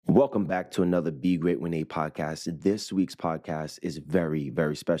Welcome back to another Be Great When A podcast. This week's podcast is very,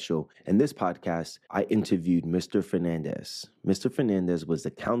 very special. In this podcast, I interviewed Mr. Fernandez. Mr. Fernandez was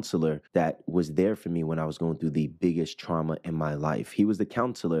the counselor that was there for me when I was going through the biggest trauma in my life. He was the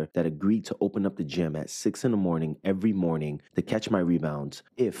counselor that agreed to open up the gym at 6 in the morning every morning to catch my rebounds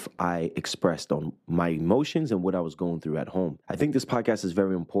if I expressed on my emotions and what I was going through at home. I think this podcast is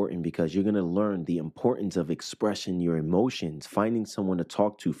very important because you're going to learn the importance of expressing your emotions, finding someone to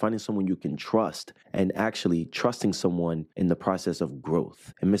talk to, finding someone you can trust, and actually trusting someone in the process of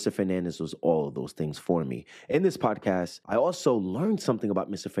growth. And Mr. Fernandez was all of those things for me. In this podcast, I also learned something about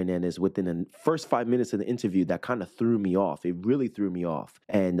Mr. Fernandez within the first 5 minutes of the interview that kind of threw me off. It really threw me off.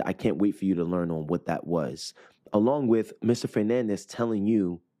 And I can't wait for you to learn on what that was. Along with Mr. Fernandez telling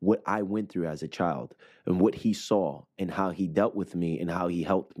you what I went through as a child and what he saw and how he dealt with me and how he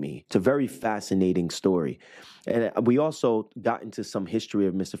helped me. It's a very fascinating story. And we also got into some history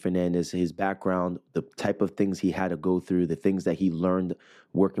of Mr. Fernandez, his background, the type of things he had to go through, the things that he learned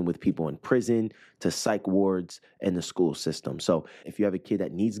working with people in prison, to psych wards, and the school system. So if you have a kid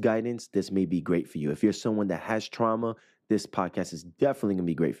that needs guidance, this may be great for you. If you're someone that has trauma, this podcast is definitely going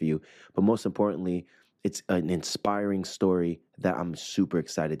to be great for you. But most importantly, it's an inspiring story that I'm super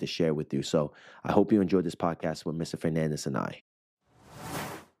excited to share with you. So I hope you enjoyed this podcast with Mr. Fernandez and I.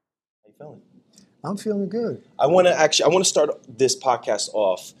 How you feeling? I'm feeling good. I want to start this podcast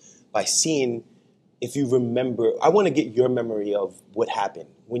off by seeing if you remember. I want to get your memory of what happened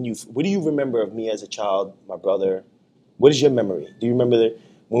what do you remember of me as a child, my brother? What is your memory? Do you remember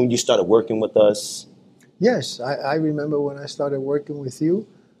when you started working with us? Yes, I remember when I started working with you.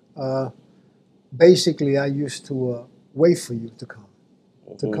 Basically, I used to wait for you to come,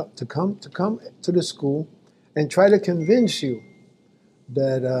 to come to the school, and try to convince you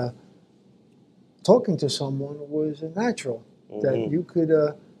that talking to someone was natural. That you could,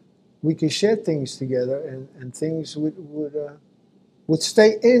 we could share things together, and things would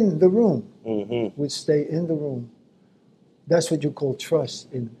stay in the room. Would stay in the room. That's what you call trust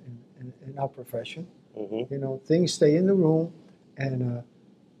in our profession. You know, things stay in the room, and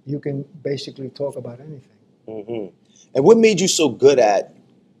you can basically talk about anything. And what made you so good at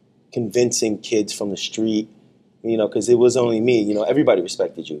convincing kids from the street? You know, because it was only me. You know, everybody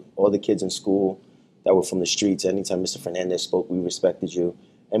respected you. All the kids in school that were from the streets. Anytime Mr. Fernandez spoke, we respected you,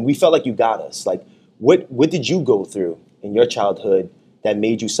 and we felt like you got us. Like, what did you go through in your childhood that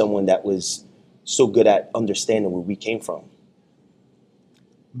made you someone that was so good at understanding where we came from?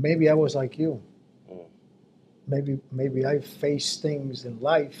 Maybe I was like you. Maybe I faced things in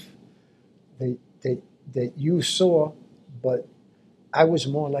life that you saw, but I was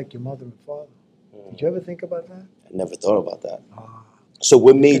more like your mother and father. Did you ever think about that? I never thought about that. So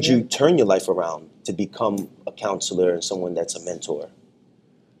what made you turn your life around to become a counselor and someone that's a mentor?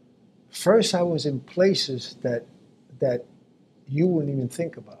 First, I was in places that you wouldn't even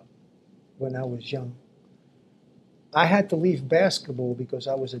think about when I was young. I had to leave basketball because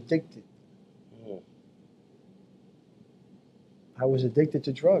I was addicted. I was addicted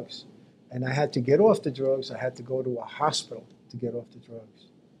to drugs, and I had to get off the drugs. I had to go to a hospital to get off the drugs,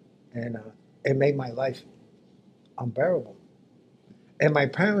 and it made my life unbearable. And my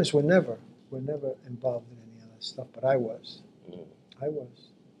parents were never involved in any of that stuff, but I was.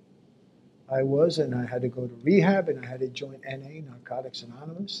 I was, and I had to go to rehab, and I had to join NA, Narcotics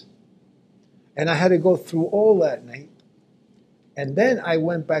Anonymous, and I had to go through all that, Nate. And then I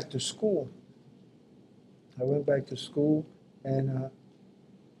went back to school. And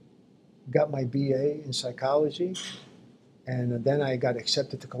got my BA in psychology, and then I got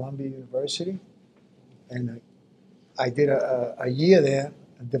accepted to Columbia University, and I did a year there,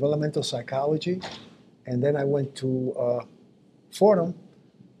 developmental psychology, and then I went to Fordham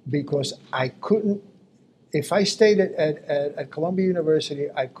because I couldn't. If I stayed at Columbia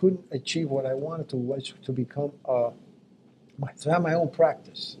University, I couldn't achieve what I wanted to, was to become to have my own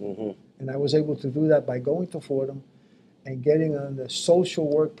practice, and I was able to do that by going to Fordham and getting on the social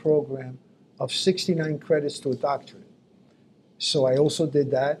work program of 69 credits to a doctorate. So I also did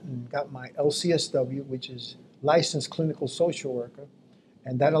that and got my LCSW, which is Licensed Clinical Social Worker,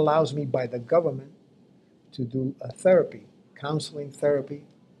 and that allows me by the government to do a therapy, counseling therapy.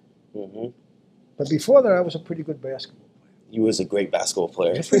 But before that, I was a pretty good basketball player. You was a great basketball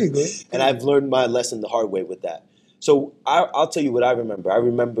player. That's pretty good. And I've learned my lesson the hard way with that. So I'll tell you what I remember. I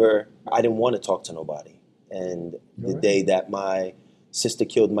remember I didn't want to talk to nobody. And the day that my sister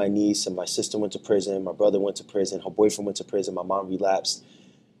killed my niece and my sister went to prison, my brother went to prison, her boyfriend went to prison, my mom relapsed,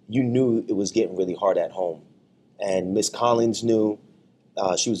 you knew it was getting really hard at home. And Miss Collins knew.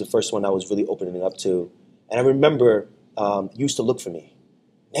 She was the first one I was really opening up to. And I remember you used to look for me.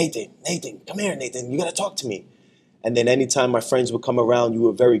 Nathan, come here, Nathan. You got to talk to me. And then anytime my friends would come around, you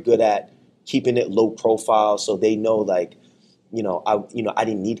were very good at keeping it low profile, so they know, like, I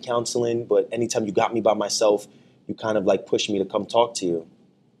didn't need counseling, but anytime you got me by myself, you kind of like pushed me to come talk to you.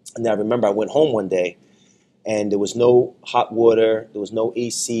 And then I remember I went home one day, and there was no hot water, there was no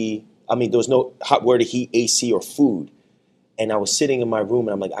AC. I mean, there was no hot water, heat, AC, or food. And I was sitting in my room,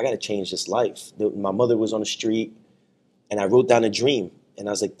 and I'm like, I got to change this life. My mother was on the street, and I wrote down a dream. And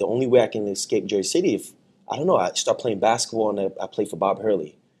I was like, the only way I can escape Jersey City, if, I don't know, I start playing basketball, and I played for Bob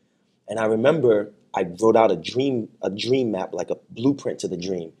Hurley. And I remember I wrote out a dream map, like a blueprint to the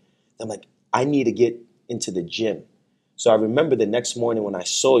dream. I'm like, I need to get into the gym. So I remember the next morning when I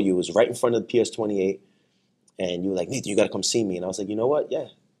saw you, it was right in front of the PS28, and you were like, Nathan, you got to come see me. And I was like, you know what? Yeah,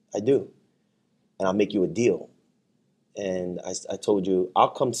 I do. And I'll make you a deal. And I told you, I'll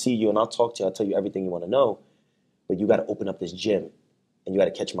come see you and I'll talk to you. I'll tell you everything you want to know. But you got to open up this gym, and you got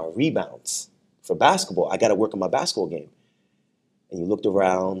to catch my rebounds for basketball. I got to work on my basketball game. And you looked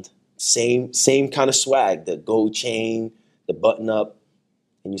around, same kind of swag, the gold chain, the button up.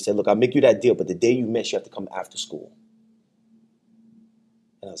 And you said, look, I'll make you that deal, but the day you miss, you have to come after school.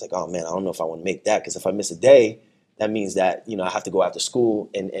 And I was like, oh man, I don't know if I want to make that, because if I miss a day, that means that, I have to go after school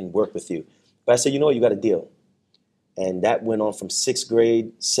and work with you. But I said, you know what, you got a deal. And that went on from 6th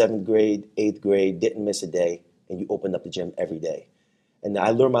grade, 7th grade, 8th grade, didn't miss a day, and you opened up the gym every day. And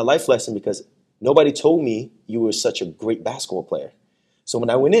I learned my life lesson because nobody told me you were such a great basketball player. So when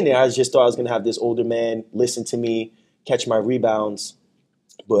I went in there, I just thought I was going to have this older man listen to me, catch my rebounds.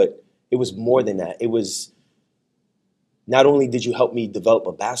 But it was more than that. It was, not only did you help me develop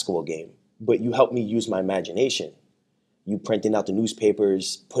a basketball game, but you helped me use my imagination. You printing out the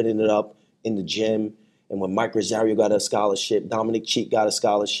newspapers, putting it up in the gym. And when Mike Rosario got a scholarship, Dominic Cheek got a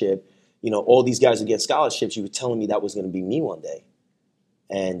scholarship, all these guys who get scholarships, you were telling me that was going to be me one day.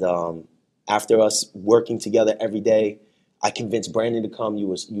 And after us working together every day, I convinced Brandon to come. You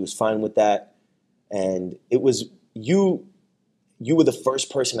was fine with that. And it was you were the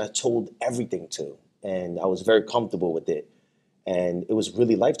first person I told everything to. And I was very comfortable with it. And it was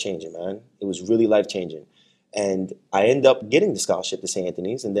really life-changing, man. It was really life-changing. And I ended up getting the scholarship to St.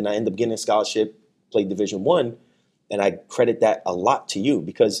 Anthony's. And then I ended up getting a scholarship, played Division I. And I credit that a lot to you,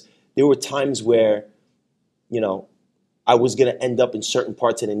 because there were times where, I was going to end up in certain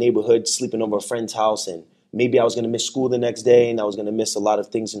parts of the neighborhood, sleeping over a friend's house, and maybe I was going to miss school the next day, and I was going to miss a lot of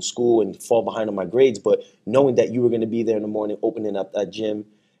things in school and fall behind on my grades. But knowing that you were going to be there in the morning, opening up that gym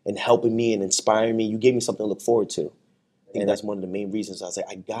and helping me and inspiring me, you gave me something to look forward to. And that's one of the main reasons I was like,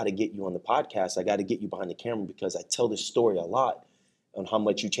 I got to get you on the podcast. I got to get you behind the camera, because I tell this story a lot on how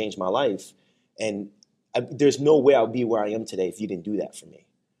much you changed my life. And there's no way I'll be where I am today if you didn't do that for me.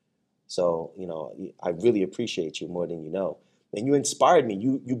 So, I really appreciate you more than you know. And you inspired me.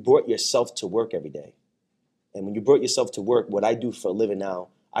 You brought yourself to work every day. And when you brought yourself to work, what I do for a living now,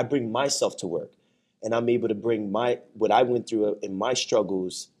 I bring myself to work. And I'm able to bring what I went through in my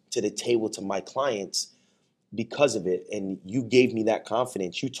struggles to the table to my clients because of it. And you gave me that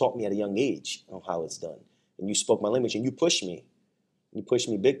confidence. You taught me at a young age on how it's done. And you spoke my language, and you pushed me. You pushed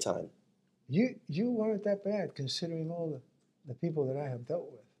me big time. You weren't that bad considering all the people that I have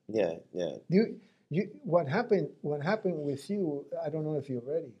dealt with. Yeah, yeah. What happened with you, I don't know if you're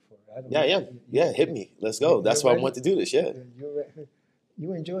ready for it. I don't know. Yeah, hit me. Let's go. That's why I want to do this, yeah.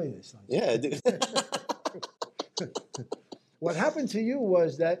 You enjoy this, don't you? Yeah, I do. What happened to you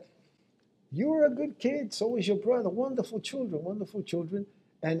was that you were a good kid, so was your brother, wonderful children,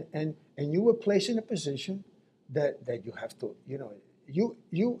 and you were placed in a position that you have to,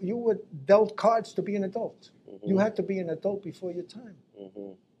 you were dealt cards to be an adult. Mm-hmm. You had to be an adult before your time.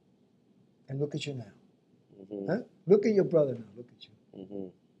 Mm-hmm. And look at you now. Mm-hmm. Huh? Look at your brother now. Look at you. Mm-hmm.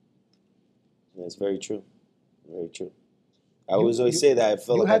 Yeah, it's very true. Very true. I always say that I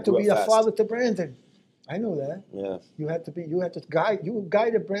felt like I had to be a fast. father to Brandon. I know that. Yeah. You had to guide. You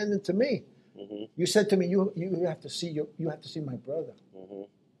guided Brandon to me. Mm-hmm. You said to me, you have to see my brother. Mm-hmm.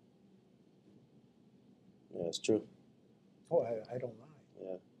 Yeah, it's true. Oh, I don't lie.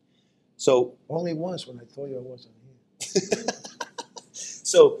 Yeah. So only once when I told you I wasn't here.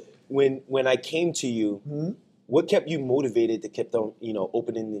 So when I came to you, mm-hmm. What kept you motivated to keep on,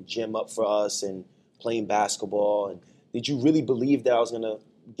 opening the gym up for us and playing basketball? And did you really believe that I was going to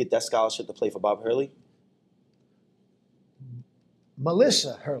get that scholarship to play for Bob Hurley?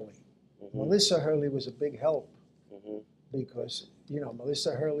 Melissa Hurley. Mm-hmm. Melissa Hurley was a big help, mm-hmm. because,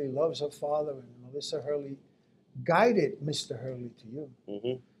 Melissa Hurley loves her father, and Melissa Hurley guided Mr. Hurley to you.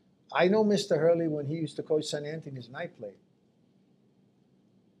 Mm-hmm. I know Mr. Hurley when he used to coach St. Anthony's night play.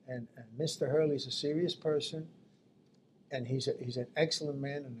 And Mr. Hurley's a serious person. and he's an excellent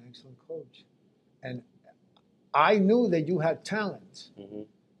man and an excellent coach. And I knew that you had talent. Mm-hmm.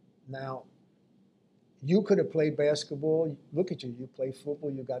 Now, you could have played basketball. Look at you. You play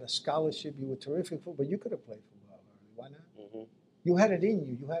football. You got a scholarship. You were terrific football. You could have played football. Why not? Mm-hmm. You had it in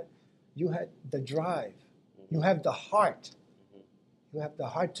you. You had the drive. You have the heart. You have the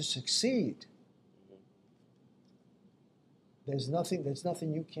heart to succeed. There's nothing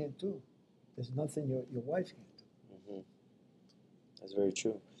you can't do. There's nothing your wife can't do. Mm-hmm. That's very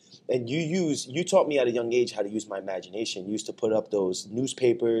true. And you taught me at a young age how to use my imagination. You used to put up those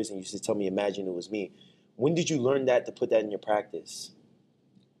newspapers and you used to tell me, imagine it was me. When did you learn that to put that in your practice?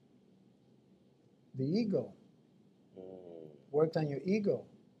 The ego. Worked on your ego.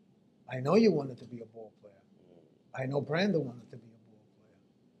 I know you wanted to be a ball player. I know Brandon wanted to be a ball player.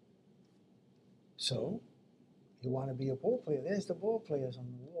 So, you want to be a ball player. There's the ball players on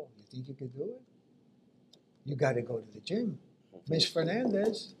the wall. You think you could do it? You got to go to the gym. Miss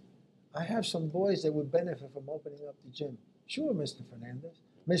Fernandez, I have some boys that would benefit from opening up the gym. Sure, Mr. Fernandez.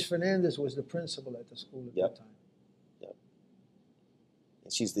 Miss Fernandez was the principal at the school at that time. Yep.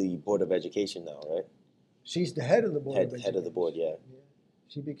 And she's the Board of Education now, right? She's the head of the Board of Education. Head of the board, yeah.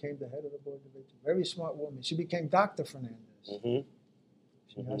 She became the head of the Board of Education. Very smart woman. She became Dr. Fernandez. Mm-hmm.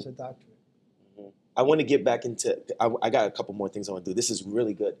 She has a doctorate. Mm-hmm. I want to get back into, I got a couple more things I want to do. This is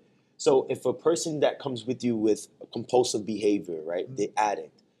really good. So if a person that comes with you with compulsive behavior, right, they're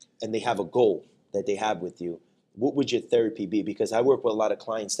addict, and they have a goal that they have with you, what would your therapy be? Because I work with a lot of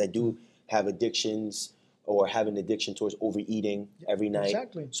clients that do have addictions or have an addiction towards overeating every night.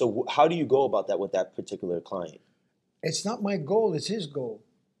 Exactly. So how do you go about that with that particular client? It's not my goal, it's his goal.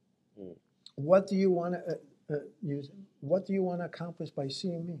 What do you want to use? What do you want to accomplish by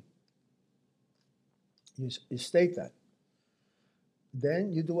seeing me? You state that.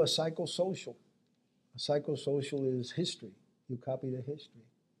 Then you do a psychosocial. A psychosocial is history. You copy the history.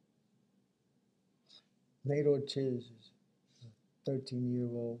 Nate Ortiz is a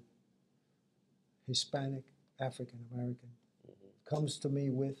 13-year-old Hispanic, African-American, comes to me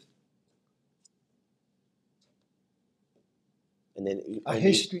with and then a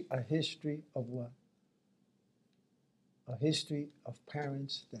history of what? A history of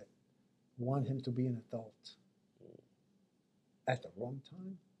parents that want him to be an adult at the wrong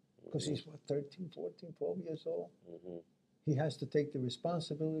time. Because he's, 13, 14, 12 years old? He has to take the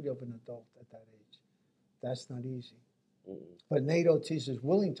responsibility of an adult at that age. That's not easy. But Nate Ortiz is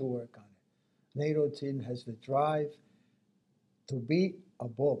willing to work on it. Nate Ortiz has the drive to be a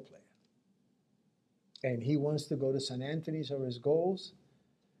ball player. And he wants to go to St. Anthony's are his goals,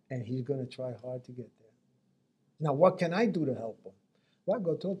 and he's going to try hard to get there. Now, what can I do to help him? Well,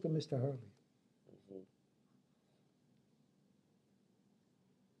 go talk to Mr. Hurley.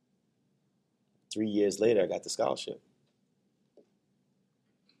 3 years later, I got the scholarship,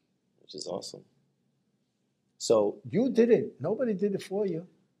 which is awesome. So you did it. Nobody did it for you.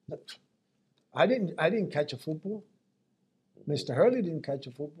 I didn't catch a football. Mr. Hurley didn't catch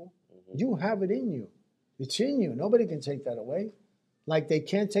a football. You have it in you. It's in you. Nobody can take that away. Like they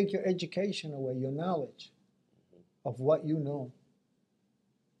can't take your education away, your knowledge of what you know.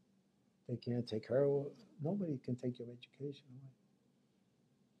 They can't take her away. Nobody can take your education away.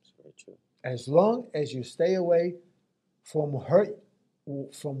 That's very true. As long as you stay away from what hurt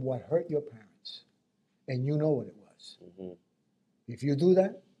your parents, and you know what it was. If you do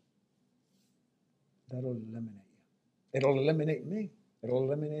that, that'll eliminate you. It'll eliminate me. It'll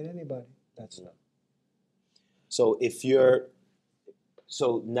eliminate anybody. That's enough. So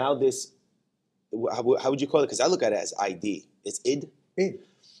so now this, how would you call it? Because I look at it as ID. It's id. Id.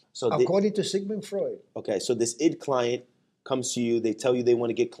 So according to Sigmund Freud. Okay, so this id client comes to you. They tell you they want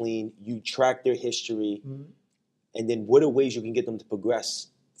to get clean. You track their history, and then what are ways you can get them to progress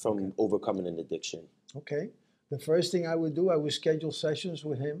from overcoming an addiction? Okay. The first thing I would do, I would schedule sessions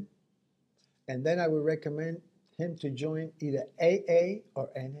with him, and then I would recommend him to join either AA or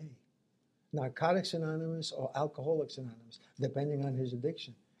NA, Narcotics Anonymous or Alcoholics Anonymous, depending on his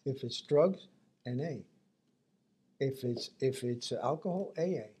addiction. If it's drugs, NA. If it's alcohol,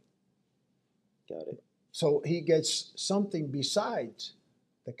 AA. Got it. So he gets something besides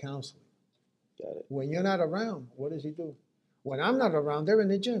the counseling. Got it. When you're not around, what does he do? When I'm not around, they're in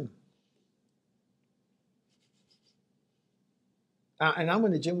the gym. And I'm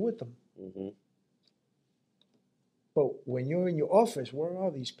in the gym with them. But when you're in your office, where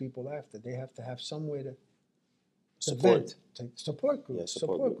are these people after? They have to have somewhere to support. Support groups. Yeah,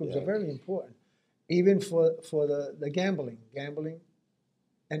 support groups are very important. Even for the gambling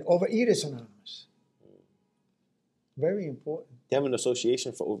and Overeaters Anonymous. Very important. They have an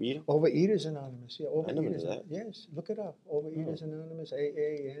association for overeating? Overeaters Anonymous. Yeah, I never knew Overeaters. that. Yes, look it up. Overeaters Anonymous,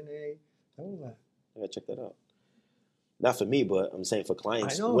 AA, NA, all that. I gotta check that out. Not for me, but I'm saying for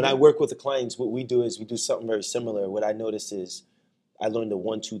clients. I know, When I yeah. work with the clients, what we do is we do something very similar. What I notice is I learned the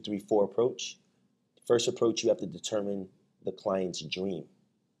 1, 2, 3, 4 approach. First approach, you have to determine the client's dream.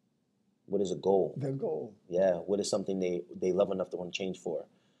 What is a goal? Their goal. Yeah, what is something they love enough to want to change for?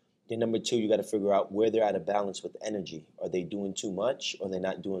 Then number 2, you got to figure out where they're out of balance with energy. Are they doing too much or they're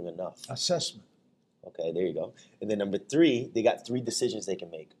not doing enough? Assessment. Okay, there you go. And then number 3, they got 3 decisions they can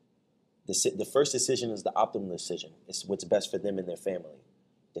make. The first decision is the optimal decision. It's what's best for them and their family.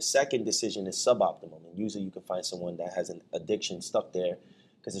 The second decision is suboptimal. And usually you can find someone that has an addiction stuck there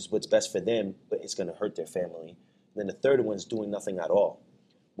because it's what's best for them, but it's going to hurt their family. And then the third one is doing nothing at all,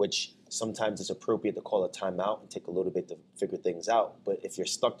 which sometimes it's appropriate to call a timeout and take a little bit to figure things out. But if you're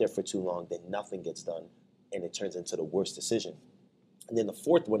stuck there for too long, then nothing gets done and it turns into the worst decision. And then the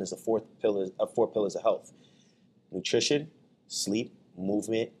fourth one is the four pillars of health: nutrition, sleep,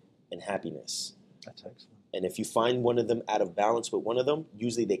 movement, and happiness. That's excellent. And if you find one of them out of balance with one of them,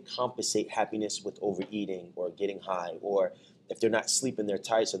 usually they compensate happiness with overeating or getting high. Or if they're not sleeping, they're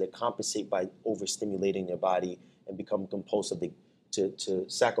tired, so they compensate by overstimulating their body and become compulsive to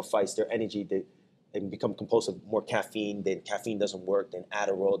sacrifice their energy and become compulsive. More caffeine, then caffeine doesn't work, then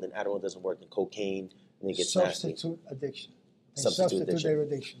Adderall doesn't work, then cocaine, and it gets nasty. Substitute addiction. They Substitute addiction. their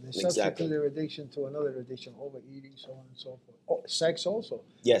addiction. They Exactly. substitute their addiction to another addiction, overeating, so on and so forth. Oh, sex also.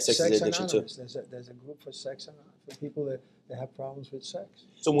 Yeah, sex is addiction too. Anonymous. There's a group for sex anonymous, for people that have problems with sex.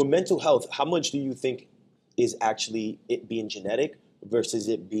 So with mental health, how much do you think is actually it being genetic versus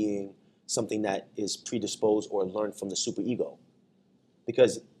it being something that is predisposed or learned from the superego?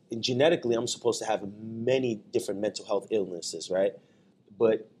 Because genetically, I'm supposed to have many different mental health illnesses, right?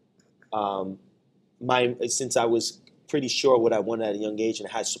 But since I was pretty sure what I wanted at a young age and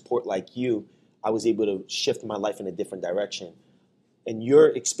had support like you, I was able to shift my life in a different direction. In your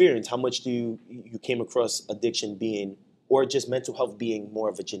experience, how much do you came across addiction being, or just mental health being more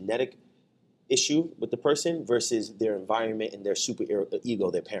of a genetic issue with the person versus their environment and their super ego,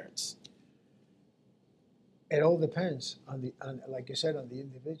 their parents? It all depends on like you said, on the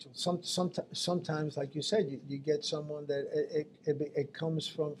individual. Sometimes, like you said, you get someone that it comes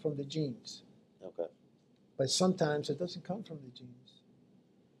from the genes. Okay. But sometimes it doesn't come from the genes.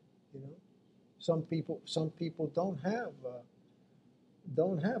 You know, some people don't have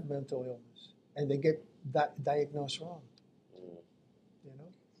mental illness, and they get diagnosed wrong. You know,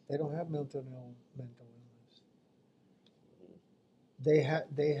 they don't have mental illness. They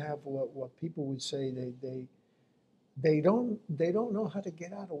have what people would say they don't know how to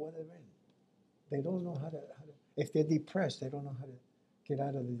get out of what they're in. They don't know how to if they're depressed, they don't know how to get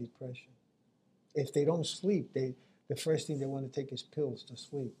out of the depression. If they don't sleep, the first thing they want to take is pills to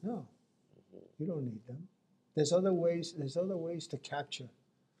sleep. No, you don't need them. There's other ways to capture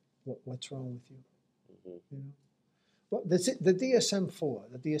what's wrong with you. You know, well, the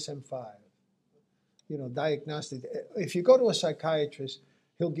DSM-4, the DSM-5. You know, diagnostic. If you go to a psychiatrist,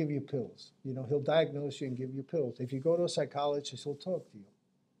 he'll give you pills. You know, he'll diagnose you and give you pills. If you go to a psychologist, he'll talk to you.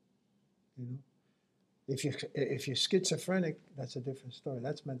 You know, if you're schizophrenic, that's a different story.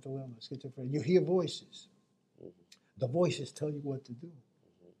 That's mental illness, schizophrenia. You hear voices. The voices tell you what to do.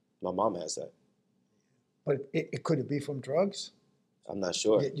 My mom has that. But it could it be from drugs? I'm not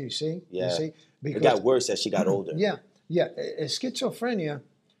sure. You see? Yeah. You see? Because, it got worse as she got older. Yeah. Schizophrenia,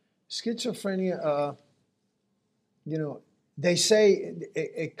 you know, they say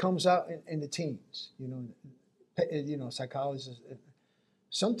it comes out in the teens. You know, psychologists.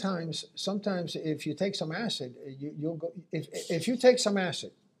 Sometimes if you take some acid, you'll go. If you take some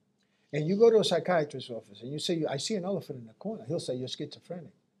acid, and you go to a psychiatrist's office and you say, "I see an elephant in the corner," he'll say you're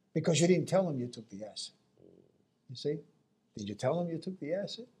schizophrenic because you didn't tell him you took the acid. You see? Did you tell him you took the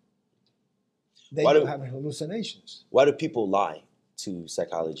acid? Then you're having hallucinations. Why do people lie to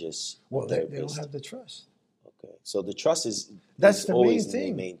psychologists? Well, they don't have the trust. Okay, so the trust is that's the always main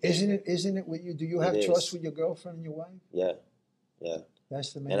thing. The main thing. Isn't it with you? Do you have trust with your girlfriend and your wife? Yeah.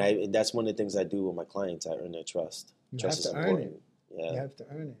 That's the main. And that's one of the things I do with my clients. I earn their trust. Trust is important. Yeah. You have to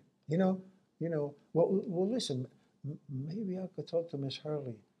earn it. You know. Well, listen. Maybe I could talk to Miss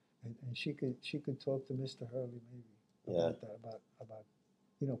Hurley, and she could talk to Mr. Hurley maybe about that, about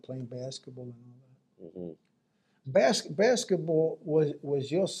playing basketball and all that. Mm-hmm. Basketball was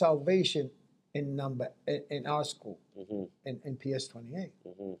your salvation in our school in PS 28.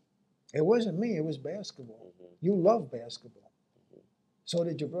 It wasn't me. It was basketball. You love basketball. So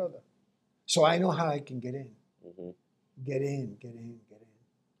did your brother. So I know how I can get in. Get in.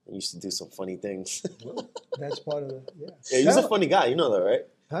 I used to do some funny things. Well, that's part of the, yeah. Yeah, he's a funny guy. You know that, right?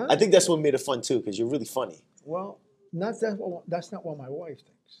 Huh? I think that's what made it fun too, because you're really funny. Well, that's not what my wife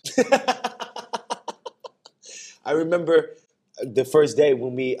thinks. I remember the first day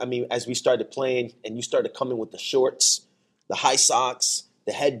when as we started playing and you started coming with the shorts, the high socks,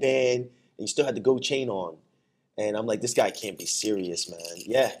 the headband, and you still had the gold chain on. And I'm like, this guy can't be serious, man.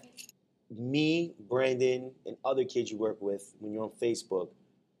 Yeah. Me, Brandon, and other kids you work with, when you're on Facebook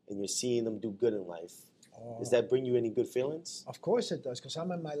and you're seeing them do good in life, does that bring you any good feelings? Of course it does, because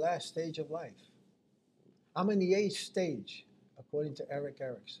I'm in my last stage of life. I'm in the 8th stage, according to Eric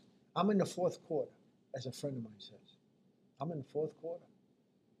Erickson. I'm in the 4th quarter, as a friend of mine says. I'm in the 4th quarter.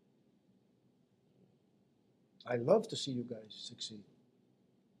 I love to see you guys succeed.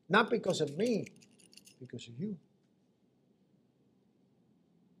 Not because of me, because of you.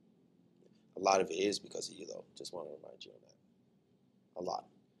 A lot of it is because of you, though. Just want to remind you of that. A lot.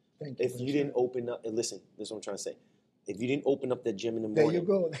 Thank you. If you didn't open up, and listen, this is what I'm trying to say. If you didn't open up that gym in the There morning. you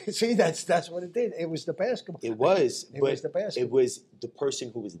go. See, that's what it did. It was the basketball. It was, It but was the basketball. it was the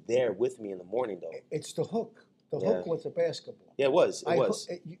person who was there with me in the morning, though. It's the hook. The hook was the basketball. Yeah, it was. It was.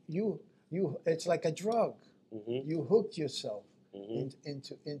 You. It's like a drug. Mm-hmm. You hooked yourself Mm-hmm.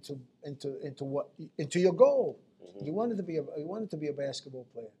 into your goal. Mm-hmm. You wanted to be a basketball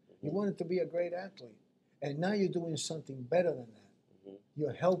player. Mm-hmm. You wanted to be a great athlete, and now you're doing something better than that. Mm-hmm.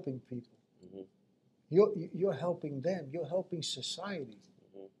 You're helping people. Mm-hmm. You're helping them. You're helping society.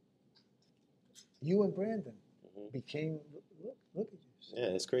 Mm-hmm. You and Brandon Mm-hmm. became. Look at you. Yeah,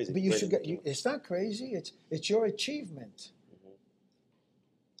 it's crazy. But you should get. It's not crazy. It's your achievement. Mm-hmm.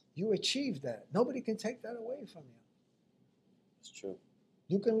 You achieved that. Nobody can take that away from you. It's true.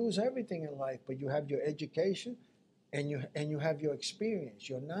 You can lose everything in life, but you have your education, and you have your experience,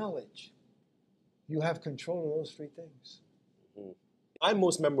 your knowledge. You have control of those 3 things. Mm-hmm. My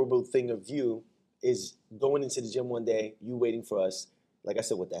most memorable thing of you is going into the gym one day, you waiting for us, like I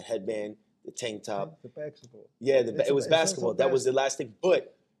said, with that headband, the tank top. The basketball. Yeah, it was basketball. That was the last thing.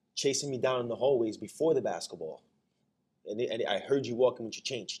 But chasing me down in the hallways before the basketball. And I heard you walking with your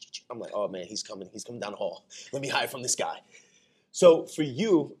chain. I'm like, oh man, he's coming down the hall. Let me hide from this guy. So for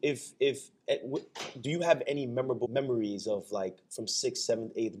you, do you have any memorable memories of like from 6th,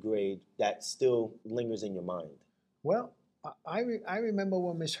 7th, 8th grade that still lingers in your mind? Well, I remember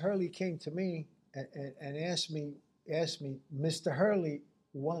when Miss Hurley came to me and asked me, Mr. Hurley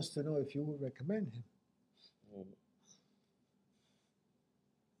wants to know if you would recommend him. Mm-hmm.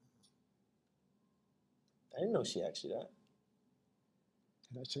 I didn't know she asked you that.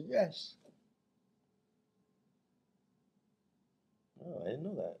 And I said, yes. Oh, I didn't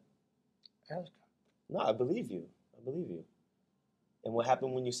know that. Ask her. No, I believe you. And what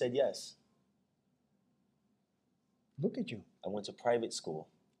happened when you said yes? Look at you. I went to private school.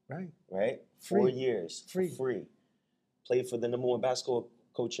 Right? 4 years. Free. Played for the #1 basketball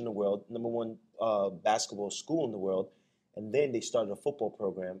coach in the world, #1 basketball school in the world. And then they started a football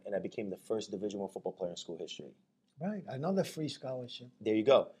program, and I became the first Division I football player in school history. Right. Another free scholarship. There you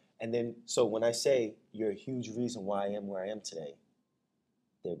go. And then, so when I say you're a huge reason why I am where I am today,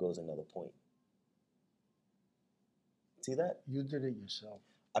 there goes another point. See that? You did it yourself.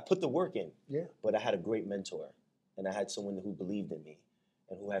 I put the work in. Yeah. But I had a great mentor, and I had someone who believed in me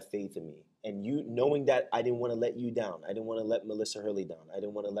and who had faith in me. And you, knowing that I didn't want to let you down. I didn't want to let Melissa Hurley down. I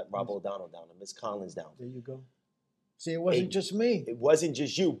didn't want to let Rob O'Donnell down and Miss Collins down. There you go. See, it wasn't just me. It wasn't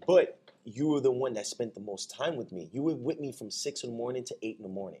just you, but you were the one that spent the most time with me. You were with me from 6 in the morning to 8 in the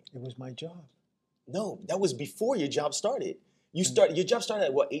morning. It was my job. No, that was before your job started. Your job started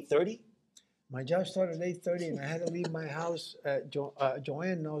at what, 8:30? My job started at 8:30, and I had to leave my house.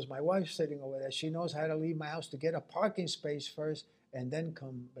 Joanne knows, my wife's sitting over there. She knows how to leave my house to get a parking space first and then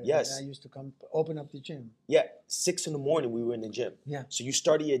come. Yes. And I used to come open up the gym. Yeah, 6 in the morning we were in the gym. Yeah. So you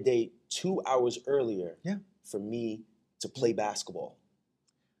started your day 2 hours earlier. Yeah. For me to play basketball.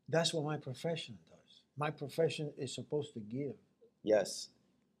 That's what my profession does. My profession is supposed to give. Yes.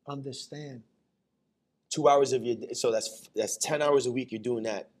 Understand. 2 hours of your day. So that's 10 hours a week you're doing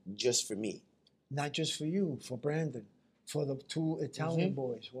that just for me. Not just for you, for Brandon, for the 2 Italian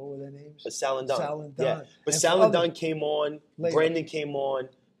boys. What were their names? Sal and Don. Sal and Don. Yeah. But and Sal and Don came on, later. Brandon came on,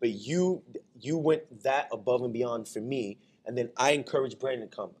 but you went that above and beyond for me. And then I encouraged Brandon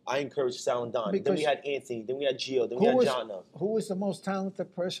to come. I encouraged Sal and Don. Then we had Anthony. Then we had Gio. Then we had Jonna. Who was the most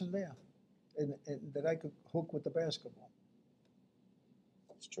talented person there that I could hook with the basketball?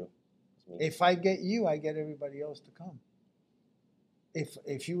 It's true. If I get you, I get everybody else to come.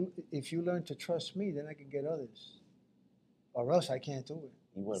 If you learn to trust me, then I can get others. Or else I can't do it.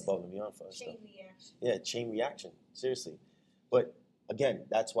 You went above and beyond for us. Chain reaction. Yeah, chain reaction. Seriously. But again,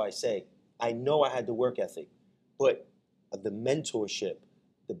 that's why I say I know I had the work ethic, but the mentorship,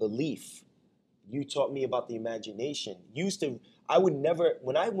 the belief, you taught me about the imagination. I would never,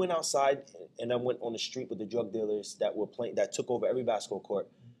 when I went outside and I went on the street with the drug dealers that were playing, that took over every basketball court,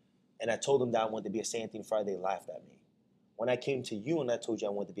 and I told them that I wanted to be a St. Anthony Friar, they laughed at me. When I came to you and I told you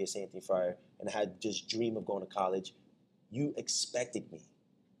I wanted to be a St. Anthony Friar and I had this dream of going to college, you expected me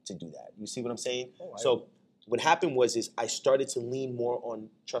to do that. You see what I'm saying? So what happened is I started to lean more on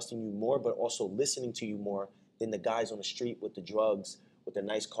trusting you more, but also listening to you more than the guys on the street with the drugs, with the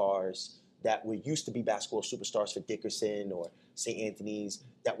nice cars that were used to be basketball superstars for Dickerson or St. Anthony's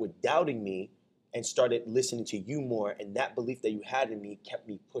that were doubting me, and started listening to you more. And that belief that you had in me kept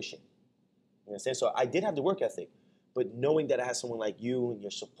me pushing. You understand? So I did have the work ethic, but knowing that I had someone like you and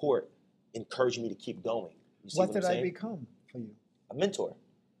your support encouraged me to keep going. You see What I'm did I saying? become for you? A mentor.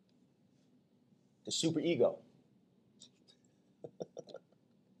 The super ego.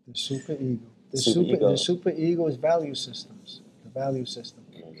 The super ego. Superego. The super ego is value systems. The value system.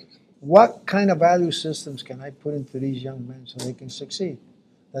 What kind of value systems can I put into these young men so they can succeed?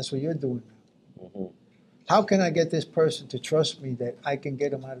 That's what you're doing now. Mm-hmm. How can I get this person to trust me that I can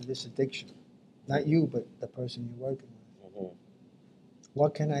get him out of this addiction? Not you, but the person you're working with. Mm-hmm.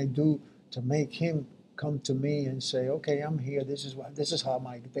 What can I do to make him come to me and say, okay, I'm here. This is how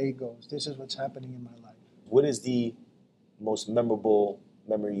my day goes. This is what's happening in my life. What is the most memorable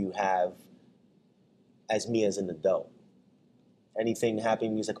memory you have as me as an adult? Anything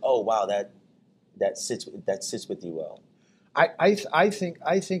happening, you're like, oh wow, that sits with you well. I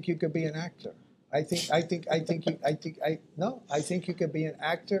think you could be an actor. I think you could be an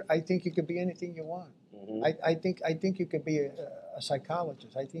actor. I think you could be anything you want. Mm-hmm. I think you could be a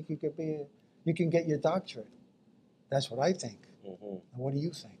psychologist. I think you can get your doctorate. That's what I think. Mm-hmm. And what do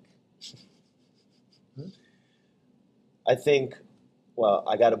you think? I think, well,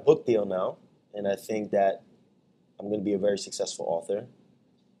 I got a book deal now, and I think that I'm going to be a very successful author,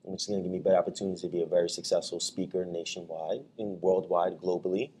 which is going to give me better opportunities to be a very successful speaker nationwide and worldwide,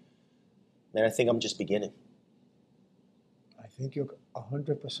 globally. And I think I'm just beginning. I think you're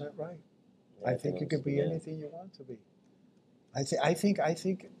 100% right. Yeah, I think you could be anything you want to be. I think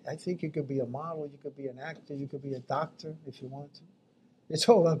you could be a model. You could be an actor. You could be a doctor if you want to. It's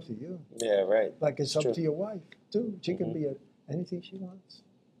all up to you. Yeah, right. Like it's up true. to your wife too. She can Mhm. be anything she wants.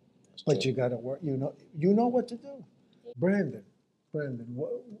 That's But true. you gotta work. You know what to do. Brandon,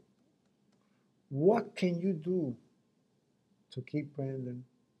 what can you do to keep Brandon?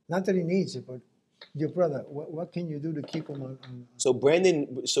 Not that he needs it, but your brother. What can you do to keep him on? So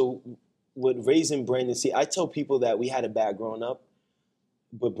Brandon, with raising Brandon, see, I tell people that we had it bad growing up,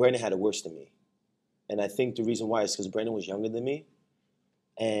 but Brandon had it worse than me. And I think the reason why is because Brandon was younger than me.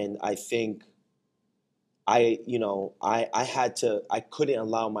 And I think I couldn't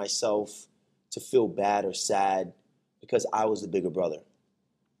allow myself to feel bad or sad because I was the bigger brother.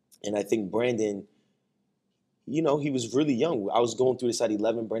 And I think Brandon, he was really young. I was going through this at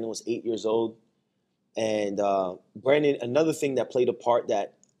 11. Brandon was 8 years old. And Brandon, another thing that played a part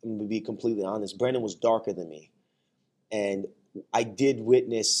that, I'm going to be completely honest, Brandon was darker than me. And I did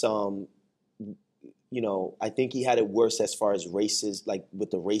witness some, I think he had it worse as far as races, like with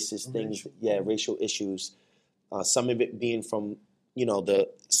the racist things. Yeah, racial issues. Some of it being from,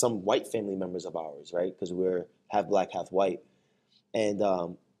 some white family members of ours, right? Because we're half black, half white. And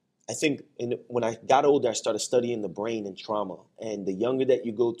I think when I got older, I started studying the brain and trauma. And the younger that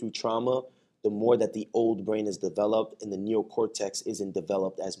you go through trauma, the more that the old brain is developed and the neocortex isn't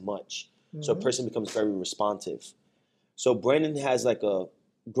developed as much. Mm-hmm. So a person becomes very responsive. So Brandon has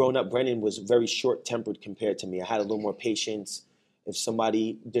growing up, Brandon was very short-tempered compared to me. I had a little more patience. If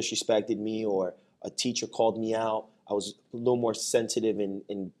somebody disrespected me or a teacher called me out, I was a little more sensitive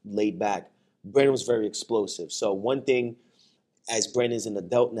and laid back. Brandon was very explosive. So one thing, as Brandon's an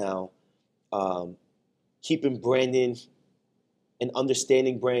adult now, keeping Brandon and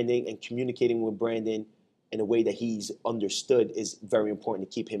understanding Brandon and communicating with Brandon in a way that he's understood is very important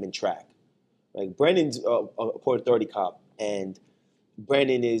to keep him in track. Like Brandon's a Port Authority cop, and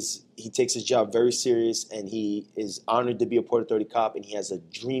Brandon he takes his job very serious, and he is honored to be a Port Authority cop, and he has a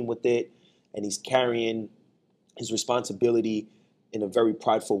dream with it, and he's carrying his responsibility in a very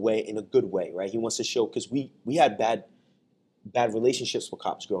prideful way, in a good way, right? He wants to show, because we had bad relationships with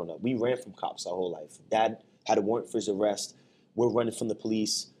cops growing up. We ran from cops our whole life. Dad had a warrant for his arrest. We're running from the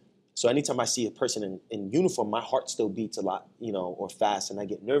police. So anytime I see a person in uniform, my heart still beats a lot, or fast, and I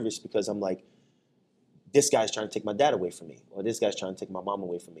get nervous because I'm like, this guy's trying to take my dad away from me, or this guy's trying to take my mom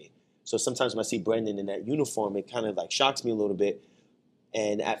away from me. So sometimes when I see Brandon in that uniform, it kind of shocks me a little bit.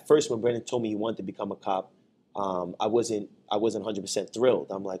 And at first, when Brandon told me he wanted to become a cop, I wasn't 100% thrilled.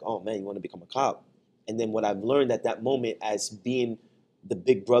 I'm like, oh man, you want to become a cop? And then what I've learned at that moment, as being the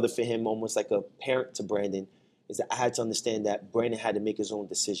big brother for him, almost like a parent to Brandon, is that I had to understand that Brandon had to make his own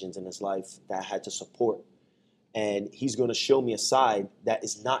decisions in his life that I had to support. And he's going to show me a side that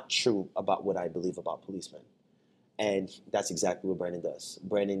is not true about what I believe about policemen. And that's exactly what Brandon does.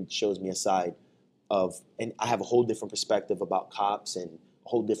 Brandon shows me a side of, and I have a whole different perspective about cops and a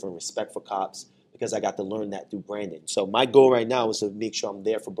whole different respect for cops because I got to learn that through Brandon. So my goal right now is to make sure I'm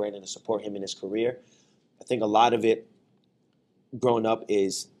there for Brandon to support him in his career. I think a lot of it growing up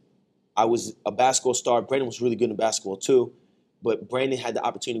is I was a basketball star. Brandon was really good in basketball too. But Brandon had the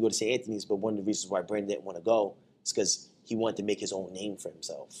opportunity to go to St. Anthony's, but one of the reasons why Brandon didn't want to go is because he wanted to make his own name for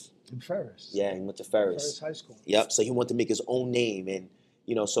himself. In Ferris. Yeah, he went to Ferris. Ferris High School. Yep, so he wanted to make his own name. And,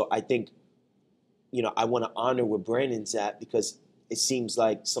 so I think, I want to honor where Brandon's at because it seems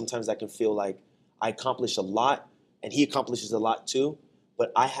like sometimes I can feel like I accomplish a lot and he accomplishes a lot too.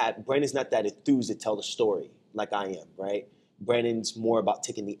 But Brandon's not that enthused to tell the story like I am, right? Brandon's more about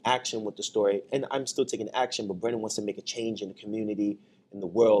taking the action with the story. And I'm still taking action, but Brandon wants to make a change in the community, in the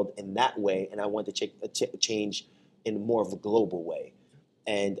world, in that way. And I want to change in more of a global way.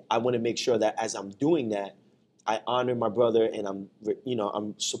 And I want to make sure that as I'm doing that, I honor my brother and I'm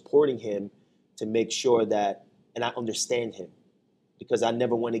supporting him to make sure that, and I understand him because I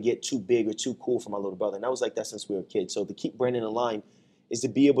never want to get too big or too cool for my little brother. And I was like that since we were kids. So to keep Brandon in line is to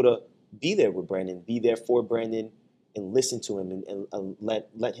be able to be there with Brandon, be there for Brandon, and listen to him and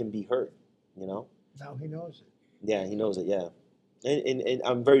let him be heard, Now he knows it. Yeah, he knows it, yeah. And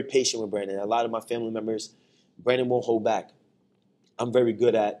I'm very patient with Brandon. A lot of my family members, Brandon won't hold back. I'm very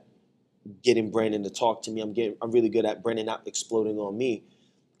good at getting Brandon to talk to me. I'm really good at Brandon not exploding on me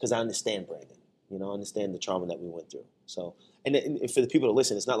because I understand Brandon. I understand the trauma that we went through. So, and for the people to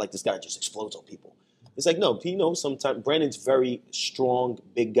listen, it's not like this guy just explodes on people. It's like, no, sometimes Brandon's very strong,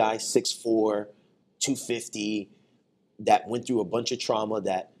 big guy, 6'4", 250, that went through a bunch of trauma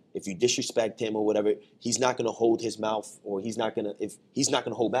that if you disrespect him or whatever, he's not going to hold his mouth or he's not going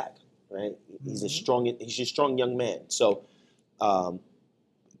to hold back, right? Mm-hmm. He's a strong young man. So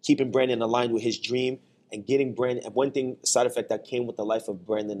keeping Brandon aligned with his dream and getting Brandon, and one thing, side effect that came with the life of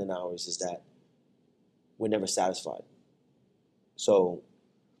Brandon and ours is that we're never satisfied. So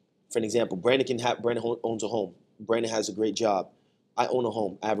for an example, Brandon owns a home. Brandon has a great job. I own a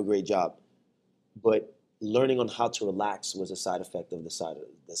home. I have a great job. But learning on how to relax was a side effect of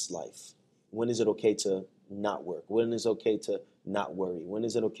this life. When is it okay to not work? When is it okay to not worry? When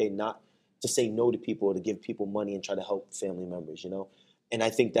is it okay not to say no to people or to give people money and try to help family members, And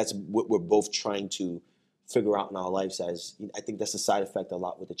I think that's what we're both trying to figure out in our lives I think that's a side effect a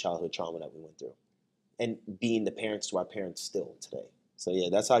lot with the childhood trauma that we went through. And being the parents to our parents still today. So yeah,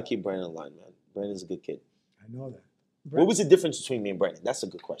 that's how I keep Brandon in line, man. Brandon's a good kid. I know that. What was the difference between me and Brandon? That's a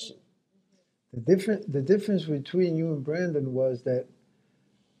good question. The difference between you and Brandon was that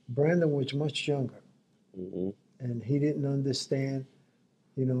Brandon was much younger, mm-hmm. and he didn't understand.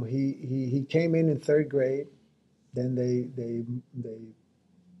 He came in third grade, then they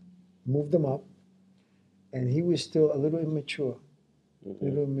moved him up, and he was still a little immature,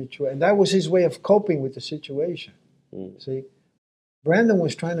 mm-hmm. and that was his way of coping with the situation. Mm-hmm. See, Brandon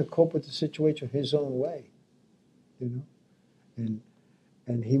was trying to cope with the situation his own way,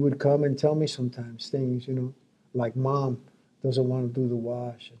 and he would come and tell me sometimes things, like Mom doesn't want to do the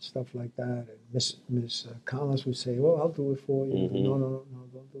wash and stuff like that. And Miss Collins would say, well, I'll do it for you. Mm-hmm. No,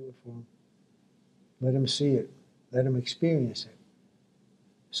 don't do it for him. Let him see it. Let him experience it.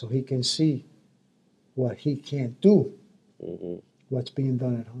 So he can see what he can't do, mm-hmm. what's being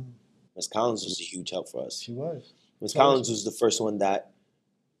done at home. Miss Collins was a huge help for us. She was. Miss Collins was the first one that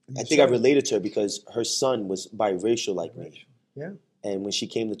I think I related to her because her son was biracial like me. Yeah. And when she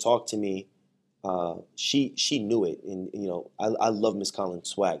came to talk to me, she knew it. And, I love Miss Collins'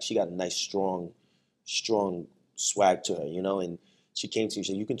 swag. She got a nice, strong swag to her, And she came to me and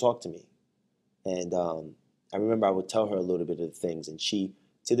said, you can talk to me. And I remember I would tell her a little bit of the things. And she,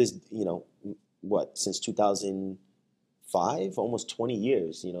 to this, since 2005, almost 20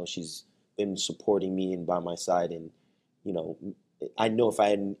 years, she's been supporting me and by my side. And, I know if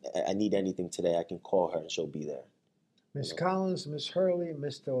I need anything today, I can call her and she'll be there. Miss Collins, Miss Hurley,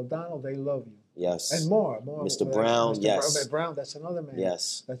 Mr. O'Donnell, they love you. Yes. And more. Mr. Brown, yes. Mr. Brown, that's another man.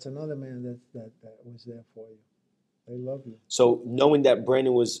 Yes. That's another man that was there for you. They love you. So knowing that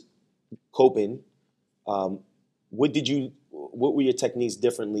Brandon was coping, what were your techniques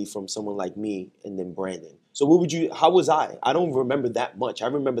differently from someone like me and then Brandon? So how was I? I don't remember that much. I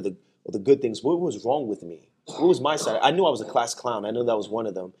remember the good things. What was wrong with me? What was my side? I knew I was a class clown. I know that was one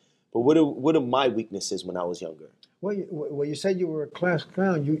of them. But what are my weaknesses when I was younger? Well, you said you were a class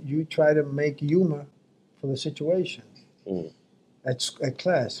clown. You try to make humor for the situation. Mm. At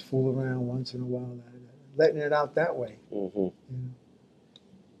class, fool around once in a while, letting it out that way. Mm-hmm. You know?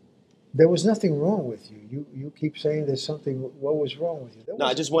 There was nothing wrong with you. You keep saying there's something. What was wrong with you? No,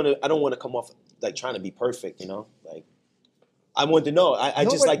 I don't want to come off like trying to be perfect. Like I want to know. I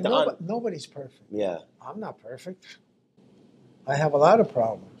just like the nobody's perfect. Yeah. I'm not perfect. I have a lot of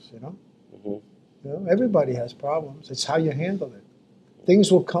problems. Mm-hmm. Everybody has problems. It's how you handle it.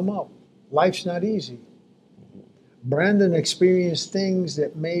 Things will come up. Life's not easy. Brandon experienced things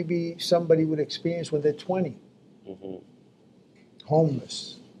that maybe somebody would experience when they're 20. Mm-hmm.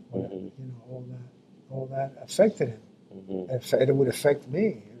 Homeless. Mm-hmm. All that affected him. Mm-hmm. It would affect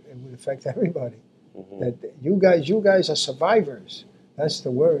me. It would affect everybody. Mm-hmm. That you guys are survivors. That's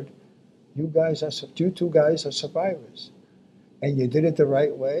the word. You two guys are survivors, and you did it the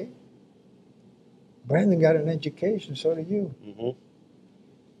right way. Brandon got an education, so did you. Mm-hmm.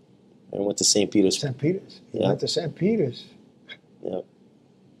 And went to St. Peter's. St. Peter's. He went to St. Peter's. Yep.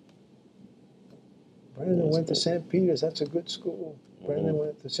 Brandon went to St. Peter's. That's a good school. Brandon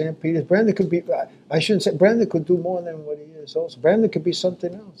went to St. Peter's. Brandon could be, I shouldn't say, Brandon could do more than what he is also. Brandon could be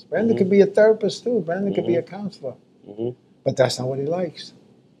something else. Brandon could be a therapist too. Brandon could be a counselor. Mm-hmm. But that's not what he likes.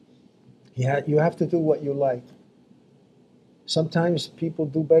 You have to do what you like. Sometimes people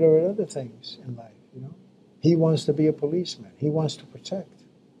do better at other things in life, He wants to be a policeman. He wants to protect.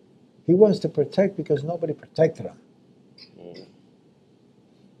 He wants to protect because nobody protected him. Mm.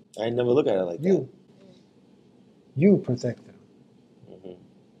 I never look at it like that. You protected him. Mm-hmm.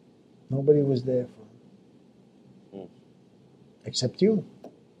 Nobody was there for him. Except you.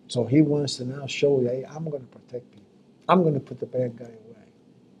 So he wants to now show you, hey, I'm going to protect people. I'm going to put the bad guy away.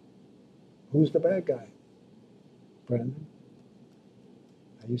 Who's the bad guy? Brandon.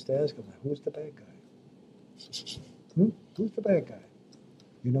 I used to ask him, who's the bad guy? Who's the bad guy?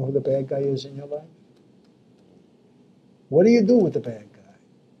 You know who the bad guy is in your life? What do you do with the bad guy?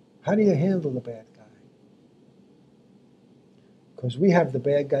 How do you handle the bad guy? Because we have the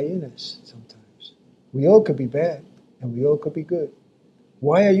bad guy in us sometimes. We all could be bad, and we all could be good.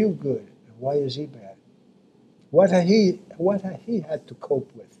 Why are you good, and why is he bad? What had he had to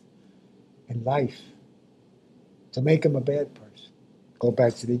cope with in life to make him a bad person? Go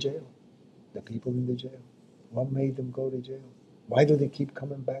back to the jail. The people in the jail. What made them go to jail? Why do they keep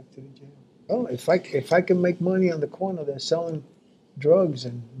coming back to the jail? Oh, if I can make money on the corner, they're selling drugs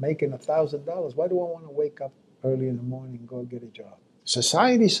and making $1,000. Why do I want to wake up early in the morning and go get a job?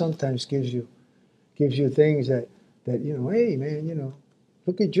 Society sometimes gives you things that hey man,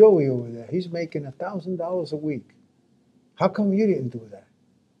 look at Joey over there. He's making $1,000 a week. How come you didn't do that?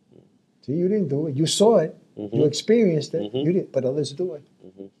 See, you didn't do it. You saw it. Mm-hmm. You experienced it. Mm-hmm. You didn't, but others do it.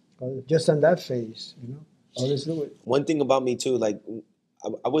 Mm-hmm. Just on that phase, others do it. One thing about me too, like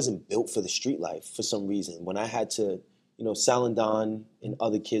I wasn't built for the street life for some reason. When I had to, Sal and Don and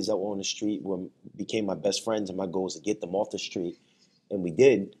other kids that were on the street became my best friends, and my goal was to get them off the street, and we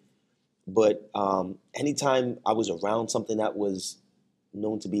did. But anytime I was around something that was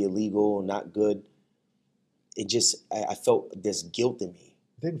known to be illegal or not good, I felt this guilt in me.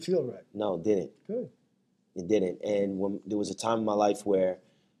 Didn't feel right. No, it didn't. Good. It didn't. And when there was a time in my life where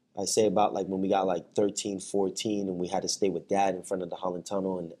I say about like when we got like 13, 14 and we had to stay with Dad in front of the Holland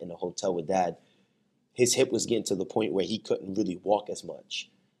Tunnel and in a hotel with Dad, his hip was getting to the point where he couldn't really walk as much.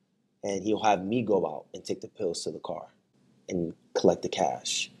 And he'll have me go out and take the pills to the car and collect the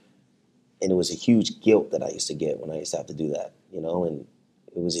cash. And it was a huge guilt that I used to get when I used to have to do that, and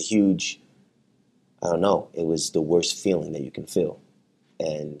it was a huge, I don't know, it was the worst feeling that you can feel.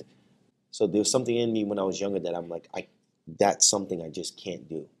 And so there was something in me when I was younger that I'm like, that's something I just can't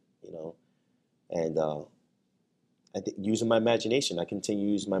do, And using my imagination, I continue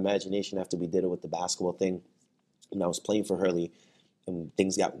to use my imagination after we did it with the basketball thing. When I was playing for Hurley and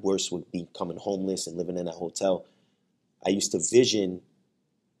things got worse with becoming homeless and living in that hotel, I used to vision,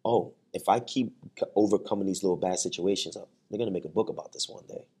 if I keep overcoming these little bad situations, they're going to make a book about this one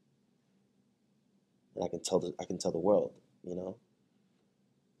day. And I can tell the world,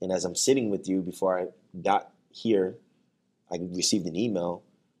 And as I'm sitting with you, before I got here, I received an email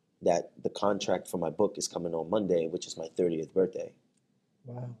that the contract for my book is coming on Monday, which is my 30th birthday.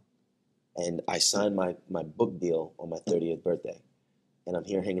 Wow. And I signed my book deal on my 30th birthday. And I'm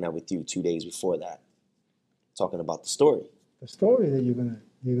here hanging out with you 2 days before that, talking about the story. The story that you're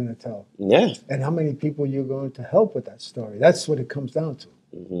gonna tell. Yeah. And how many people you're going to help with that story. That's what it comes down to.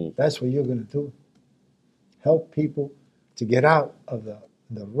 Mm-hmm. That's what you're gonna do. Help people to get out of the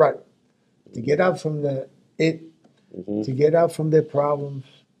rut, to get out from to get out from their problems,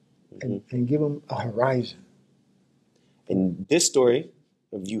 and give them a horizon. And this story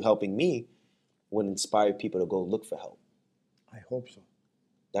of you helping me would inspire people to go look for help. I hope so.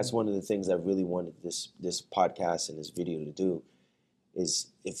 That's one of the things I really wanted this podcast and this video to do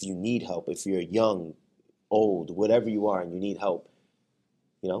is if you need help, if you're young, old, whatever you are, and you need help,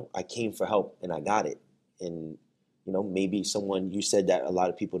 I came for help and I got it. And, maybe you said that a lot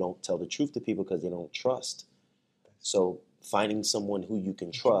of people don't tell the truth to people because they don't trust. So finding someone who you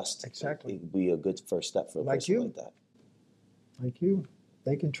can trust, exactly, it would be a good first step for a person like that. Like you.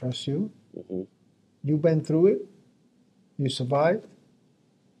 They can trust you. Mm-hmm. You've been through it. You survived.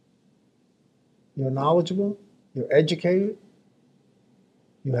 You're knowledgeable. You're educated.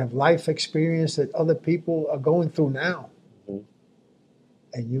 You have life experience that other people are going through now. Mm-hmm.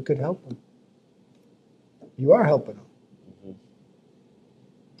 And you could help them. You are helping them. Mm-hmm.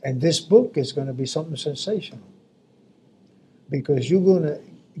 And this book is going to be something sensational because you're going to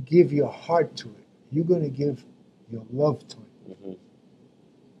give your heart to it. You're going to give your love to it. Mm-hmm.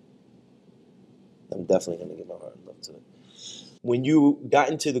 I'm definitely going to give my heart and love to it. When you got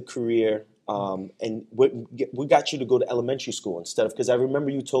into the career, and what got you to go to elementary school instead of, because I remember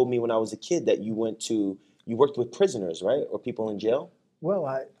you told me when I was a kid that you worked with prisoners, right? Or people in jail? Well,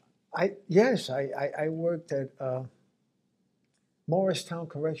 I worked at Morristown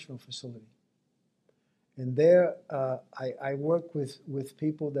Correctional Facility. And there I work with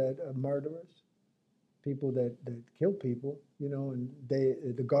people that are murderers, people that kill people, and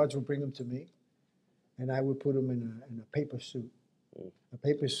the guards would bring them to me, and I would put them in a paper suit. A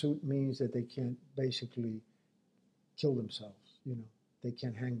paper suit means that they can't basically kill themselves, they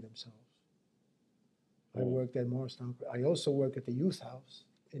can't hang themselves. I worked at Morristown. I also work at the youth house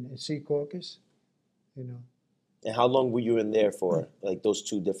in Sea Caucus, And how long were you in there for, like those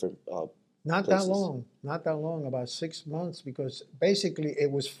two different Not places? Not that long, about 6 months, because basically it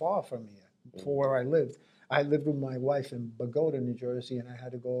was far from here, for where I lived. I lived with my wife in Bogota, New Jersey, and I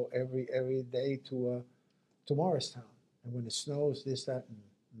had to go every day to Morristown. And when it snows, this, that,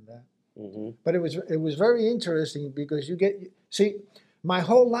 and that. Mm-hmm. But it was very interesting because my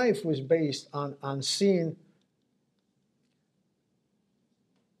whole life was based on seeing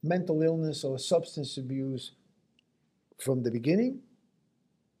mental illness or substance abuse from the beginning,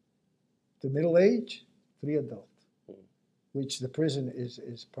 the middle age, to the adult, which the prison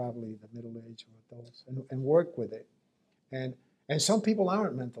is probably the middle age of adults, and work with it. And some people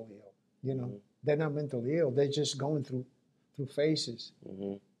aren't mentally ill, they're not mentally ill. They're just going through phases,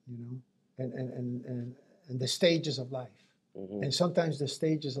 and the stages of life. And sometimes the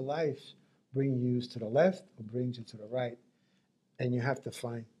stages of life bring you to the left or brings you to the right, and you have to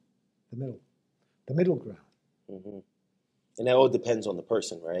find the middle ground. And that all depends on the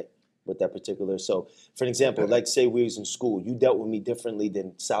person, right? With that particular. So, for an example, like say we was in school, you dealt with me differently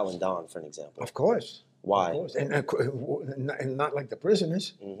than Sal and Don, for an example. Of course. Why? Of course. And not like the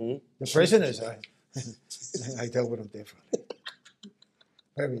prisoners. Mm-hmm. The prisoners, I dealt with them differently.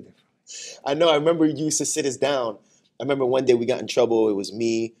 Very different. I know. I remember you used to sit us down. I remember one day we got in trouble. It was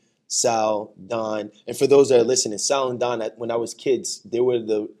me, Sal, Don, and for those that are listening, Sal and Don, when I was kids, they were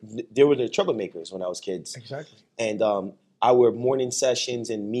the troublemakers when I was kids. Exactly. And our morning sessions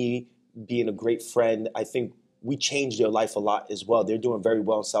and me being a great friend, I think we changed their life a lot as well. They're doing very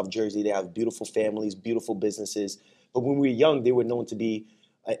well in South Jersey. They have beautiful families, beautiful businesses. But when we were young, they were known to be,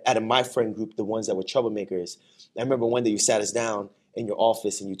 out of my friend group, the ones that were troublemakers. I remember one day you sat us down in your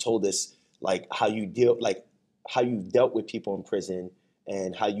office and you told us how you've dealt with people in prison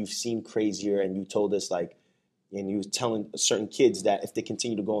and how you've seen crazier. And you told us and you were telling certain kids that if they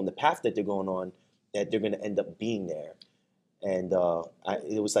continue to go on the path that they're going on, that they're going to end up being there. And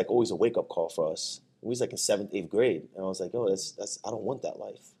it was always a wake up call for us. We was in 7th, 8th grade, and I was like, "Oh, that's I don't want that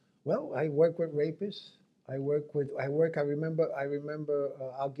life." Well, I work with rapists. I remember.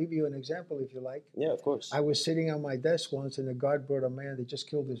 I'll give you an example if you like. Yeah, of course. I was sitting on my desk once, and the guard brought a man that just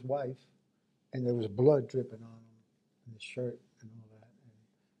killed his wife, and there was blood dripping on him, and his shirt, and all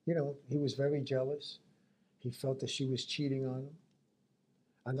that. And, he was very jealous. He felt that she was cheating on him.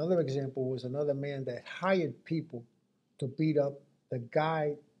 Another example was another man that hired people to beat up the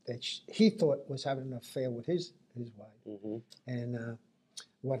guy that he thought was having an affair with his wife. Mm-hmm. And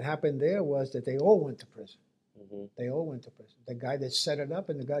what happened there was that they all went to prison. Mm-hmm. They all went to prison. The guy that set it up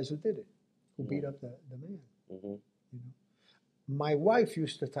and the guys who did it, who beat up the man. Mm-hmm. My wife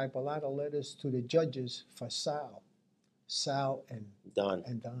used to type a lot of letters to the judges for Sal and Don.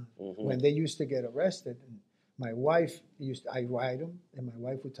 Mm-hmm. When they used to get arrested. And my wife I write them, and my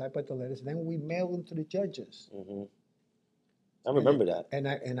wife would type out the letters. Then we mail them to the judges. Mm-hmm. I remember that.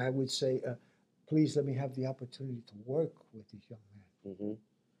 And I would say, please let me have the opportunity to work with these young men. Mm-hmm.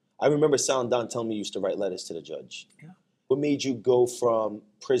 I remember Don telling me you used to write letters to the judge. Yeah. What made you go from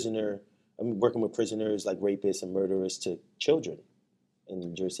working with prisoners like rapists and murderers to children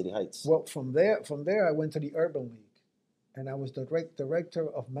in Jersey City Heights? Well, from there, I went to the Urban League, and I was the director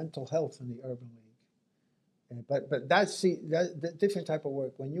of mental health in the Urban League. But that's the different type of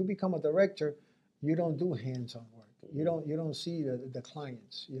work. When you become a director, you don't do hands-on work. You don't see the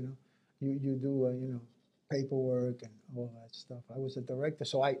clients. You do paperwork and all that stuff. I was a director,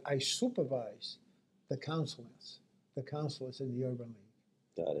 so I supervised the counselors in the Urban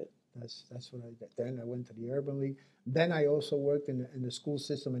League. Got it. That's what I did. Then I went to the Urban League. Then I also worked in the school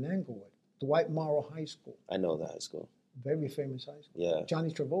system in Englewood, Dwight Morrow High School. I know that high school. Very famous high school. Yeah.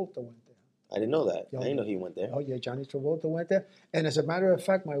 Johnny Travolta went there. I didn't know that. Yeah. I didn't know he went there. Oh yeah, Johnny Travolta went there. And as a matter of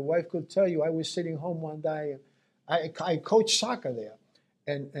fact, my wife could tell you, I was sitting home one day. I coached soccer there,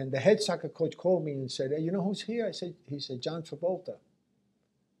 and the head soccer coach called me and said, "Hey, you know who's here?" He said, "John Travolta.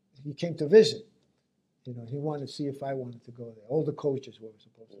 He came to visit. He wanted to see if I wanted to go there. All the coaches were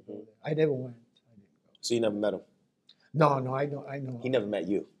supposed to go there. I never went. I didn't go. So you never met him? No, I know. He never met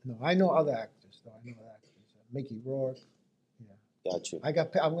you? No, I know other actors, though. I know other actors. Mickey Rourke. Yeah. Got you.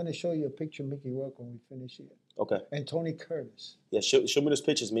 I'm going to show you a picture of Mickey Rourke when we finish here. Okay. And Tony Curtis. Yeah, show me those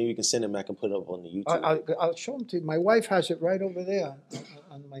pictures. Maybe you can send them. I can put it up on the YouTube. I'll show them to you. My wife has it right over there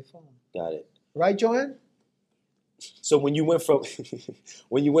on my phone. Got it. Right, Joanne? So when you went from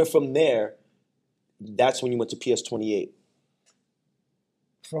there, that's when you went to PS28.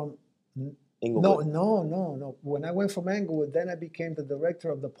 From Inglewood. No. When I went from Englewood, then I became the director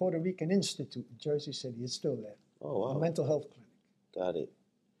of the Puerto Rican Institute in Jersey City. It's still there. Oh wow. A mental health clinic. Got it.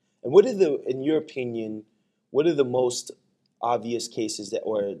 And in your opinion, what are the most obvious cases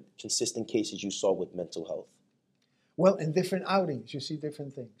or consistent cases you saw with mental health? Well, in different outings, you see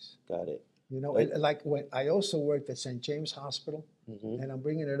different things. Got it. Like when I also worked at St. James Hospital, and I'm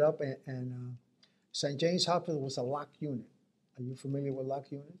bringing it up, and St. James Hospital was a lock unit. Are you familiar with lock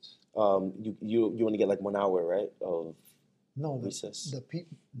units? You want to get like 1 hour, right, of recess?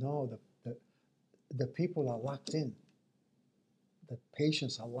 The people are locked in. The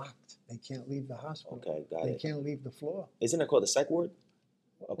patients are locked. They can't leave the hospital. Okay, got it. They can't leave the floor. Isn't that called a psych ward?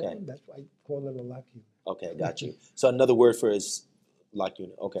 Okay. Well, that's why I call it a lock unit. Okay, got you. So another word for is lock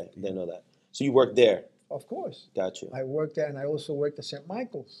unit. Okay, didn't know that. So you worked there? Of course. Got you. I worked there, and I also worked at St.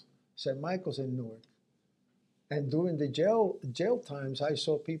 Michael's in Newark. And during the jail times, I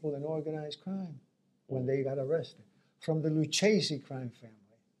saw people in organized crime when they got arrested. From the Lucchese crime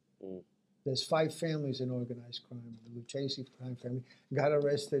family. There's 5 families in organized crime. The Lucchese crime family got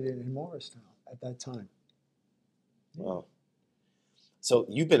arrested in Morristown at that time. Wow. So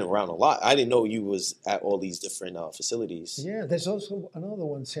you've been around a lot. I didn't know you was at all these different facilities. Yeah, there's also another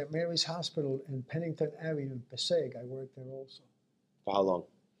one, St. Mary's Hospital in Pennington Avenue in Passaic. I worked there also. For how long?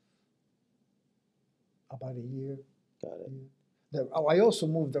 About a year. Got it. Yeah. I also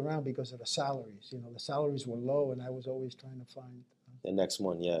moved around because of the salaries. The salaries were low, and I was always trying to find the next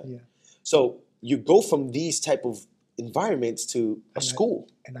one. Yeah. Yeah. So you go from these type of environments to a school.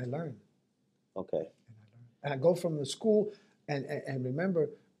 And I learned. Okay. And I go from the school, and remember,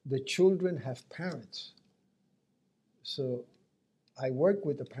 the children have parents. So I work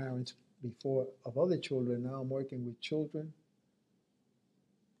with the parents before of other children. Now I'm working with children.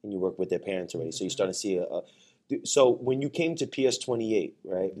 And you work with their parents already. So you're starting to see so when you came to PS28,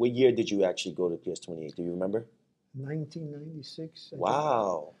 right? What year did you actually go to PS28? Do you remember? 1996.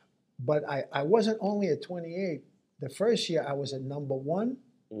 Wow. But I wasn't only at 28. The first year I was at number 1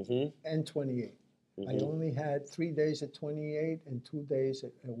 and 28. I only had 3 days at 28 and 2 days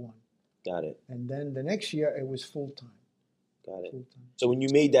at 1. Got it. And then the next year it was full time. Got it. Full-time. So when you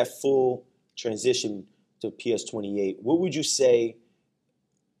made that full transition to PS28, what would you say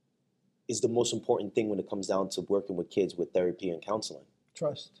is the most important thing when it comes down to working with kids with therapy and counseling?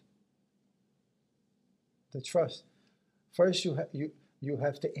 Trust. The trust. First, you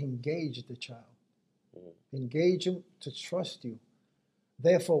have to engage the child. Engage him to trust you.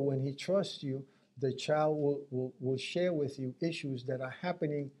 Therefore, when he trusts you, the child will share with you issues that are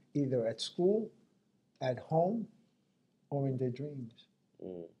happening either at school, at home, or in their dreams.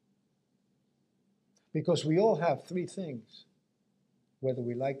 Because we all have 3 things, whether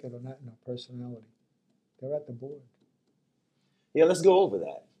we like it or not, in our personality. They're at the board. Yeah, let's go over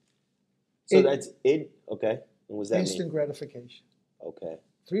that. So that's it. Okay. And what does that instant mean? gratification. Okay.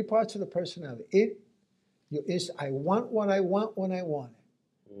 3 parts of the personality. I want what I want when I want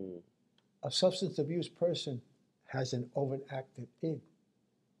it. A substance abuse person has an overactive id.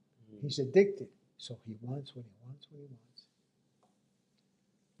 He's addicted, so he wants what he wants when he wants.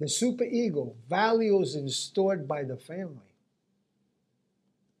 The superego, values instaured by the family.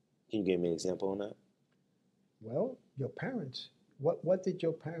 Can you give me an example on that? Well, your parents. What did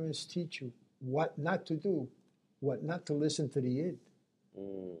your parents teach you? What not to do? What not to listen to the id?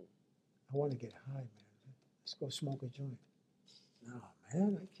 Mm. I want to get high, man. Let's go smoke a joint. No,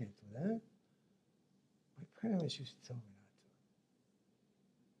 man, I can't do that. My parents used to tell me not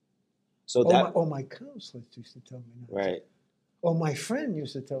So to. that Or my counselors used to tell me not to. right. Or my friend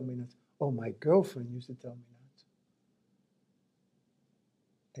used to tell me not to. Or my girlfriend used to tell me not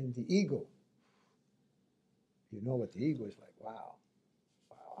to. And the ego, you know what the ego is like. Wow,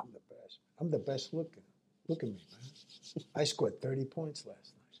 I'm the best. I'm the best looking. Look at me, man. I scored 30 points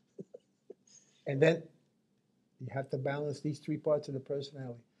last night. And then you have to balance these three parts of the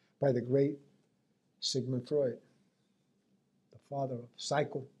personality by the great Sigmund Freud, the father of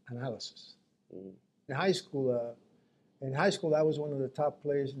psychoanalysis. Mm. In high school, I was one of the top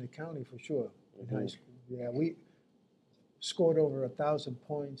players in the county for sure. In high school, yeah, we scored over 1,000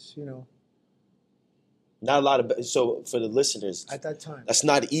 points. You know, Not a lot of. So for the listeners, at that time. that's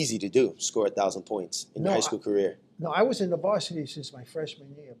not easy to do. Score 1,000 points in your high school career. No, I was in the varsity since my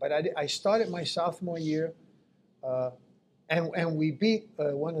freshman year, but I started my sophomore year, and we beat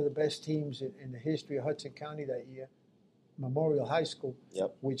one of the best teams in the history of Hudson County that year, Memorial High School,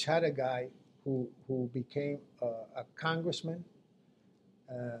 Yep. which had a guy who became a congressman,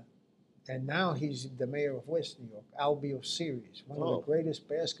 and now he's the mayor of West New York, Albio Series, one of the greatest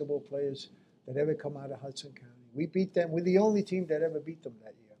basketball players that ever come out of Hudson County. We beat them. We're the only team that ever beat them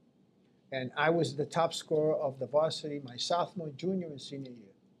that year. And I was the top scorer of the varsity my sophomore, junior, and senior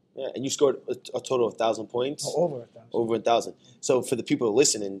year. Yeah, and you scored a total of 1,000 points? Oh, over 1,000. Over 1,000. So for the people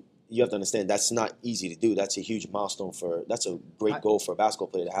listening, you have to understand that's not easy to do. That's a huge milestone that's a great goal for a basketball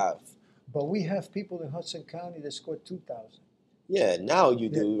player to have. But we have people in Hudson County that scored 2,000. Yeah, now you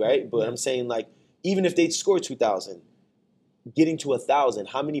do, right? But I'm saying, like, even if they score 2,000, getting to 1,000,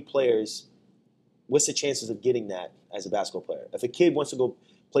 how many players, what's the chances of getting that as a basketball player? If a kid wants to go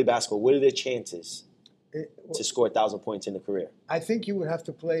play basketball, what are their chances to score 1,000 points in a career? I think you would have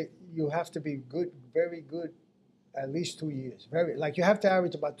to play. You have to be good, very good, at least 2 years. You have to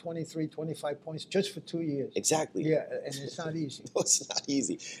average about 23, 25 points just for 2 years. Exactly. Yeah, and it's not easy. No, it's not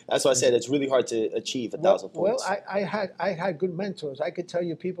easy. That's why I said it's really hard to achieve 1,000 points. Well, I had good mentors. I could tell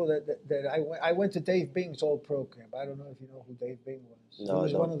you people that I went to Dave Bing's All Pro camp. I don't know if you know who Dave Bing was. No, he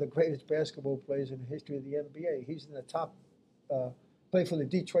was one of the greatest basketball players in the history of the NBA. He's in the top. Played for the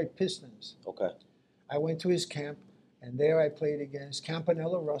Detroit Pistons. Okay. I went to his camp, and there I played against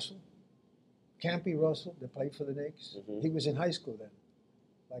Campanella Russell, Campy Russell, that played for the Knicks. Mm-hmm. He was in high school then,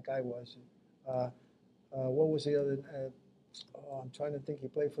 like I was. What was the other? I'm trying to think. He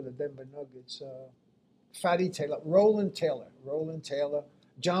played for the Denver Nuggets. Fatty Taylor, Roland Taylor,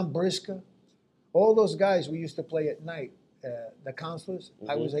 John Brisker. All those guys we used to play at night. The counselors.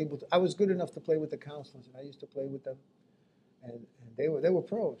 Mm-hmm. I was good enough to play with the counselors, and I used to play with them. And they were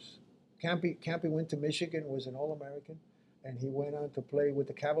pros. Campy went to Michigan, was an All-American, and he went on to play with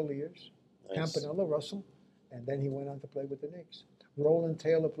the Cavaliers. Nice. Campanella Russell, and then he went on to play with the Knicks. Roland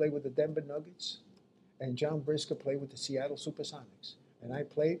Taylor played with the Denver Nuggets, and John Brisker played with the Seattle Supersonics. And I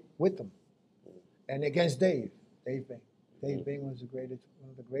played with them, and against Dave Bing. Dave Bing was one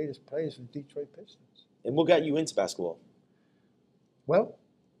of the greatest players for the Detroit Pistons. And what got you into basketball? Well,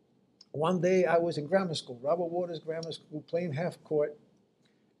 one day I was in grammar school, Robert Waters Grammar School, playing half court,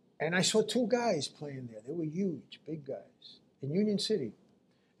 and I saw two guys playing there. They were huge, big guys, in Union City.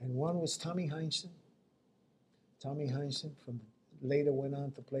 And one was Tommy Heinsohn. Tommy Heinsohn later went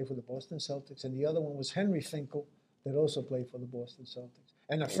on to play for the Boston Celtics. And the other one was Henry Finkel, that also played for the Boston Celtics.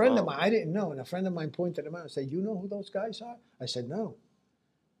 And a friend of mine, I didn't know, and a friend of mine pointed them out and said, "You know who those guys are?" I said, "No.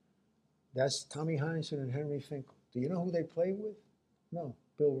 That's Tommy Heinsohn and Henry Finkel. Do you know who they play with?" "No,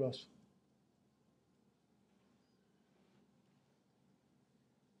 Bill Russell."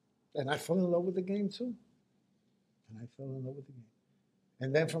 And I fell in love with the game too.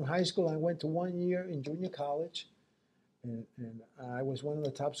 And then from high school, I went to 1 year in junior college, and I was one of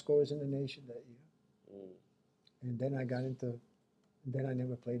the top scorers in the nation that year. And then I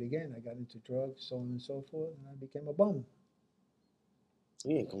never played again. I got into drugs, so on and so forth, and I became a bum.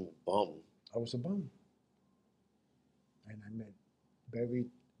 You didn't become a bum. I was a bum. And I met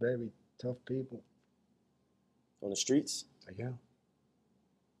very, very tough people. On the streets? Yeah.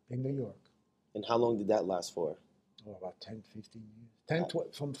 In New York. And how long did that last for? Oh, about 10, 15 years.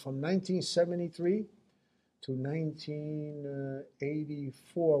 From 1973 to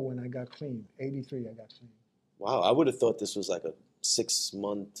 1984 when I got clean. 83, I got clean. Wow, I would have thought this was like a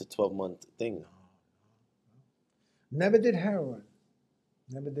 6-month to 12-month thing. No. Never did heroin.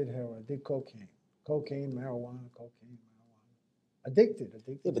 I did cocaine. Cocaine, marijuana. Addicted.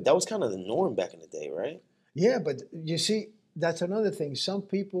 Yeah, but that was kind of the norm back in the day, right? Yeah, but you see, that's another thing. Some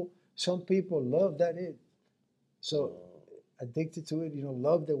people love that it. So addicted to it,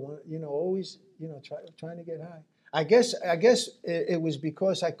 love the one, always, trying to get high. I guess it was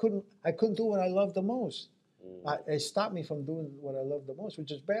because I couldn't do what I loved the most. It stopped me from doing what I loved the most,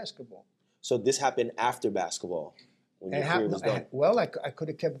 which is basketball. So this happened after basketball, when your And career was done. well, I could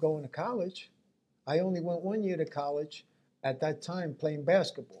have kept going to college. I only went 1 year to college at that time playing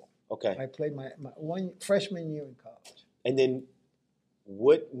basketball. Okay. I played my one freshman year in college. And then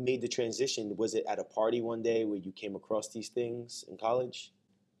what made the transition? Was it at a party one day where you came across these things in college?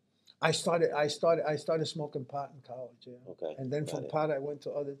 I started smoking pot in college, yeah. Okay. And then from pot I went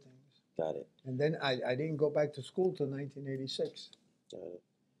to other things. Got it. And then I didn't go back to school till 1986. Got it.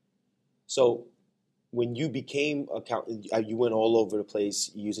 So when you became a you went all over the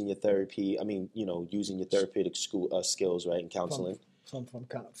place using your therapy. I mean, using your therapeutic skills, right, in counseling. From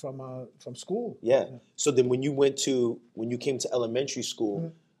school. Yeah. So then when you came to elementary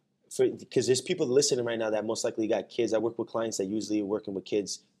school, because there's people listening right now that most likely got kids. I work with clients that usually are working with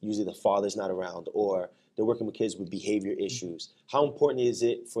kids. Usually the father's not around, or they're working with kids with behavior issues. How important is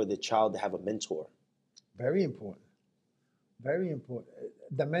it for the child to have a mentor? Very important. Very important.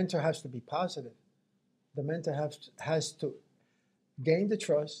 The mentor has to be positive. The mentor has to gain the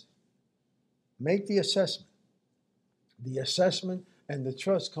trust, make the assessment. The assessment and the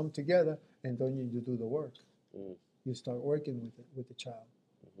trust come together, and then you do the work. You start working with the child.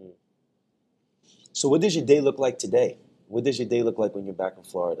 Mm-hmm. So what does your day look like today? What does your day look like when you're back in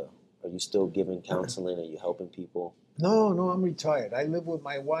Florida? Are you still giving counseling? Are you helping people? No, I'm retired. I live with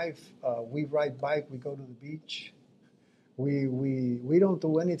my wife. We ride bike. We go to the beach. We don't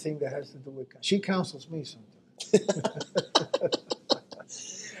do anything that has to do with. She counsels me sometimes.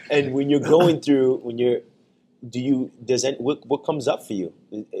 And when you're going through, what comes up for you?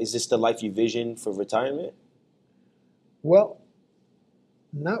 Is this the life you vision for retirement? Well,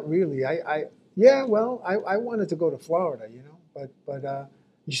 not really. I wanted to go to Florida, but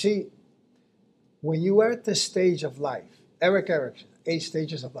you see, when you are at this stage of life, Eric Erickson, 8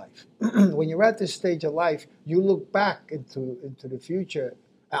 stages of life. When you're at this stage of life, you look back into the future.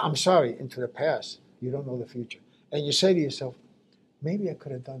 Into the past. You don't know the future, and you say to yourself, maybe I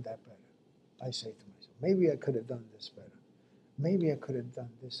could have done that better. I say to myself, maybe I could have done this better. Maybe I could have done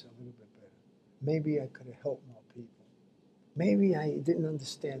this a little bit better. Maybe I could have helped more people. Maybe I didn't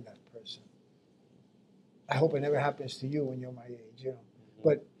understand that person. I hope it never happens to you when you're my age, Mm-hmm.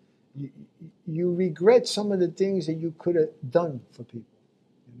 But you regret some of the things that you could have done for people,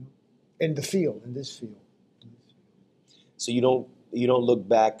 in this field. So you don't look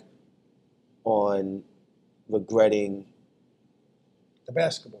back on regretting the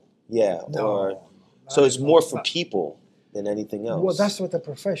basketball. Yeah. No. So it's more for people than anything else. Well, that's what the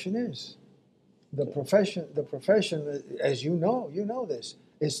profession is. The profession, as you know this,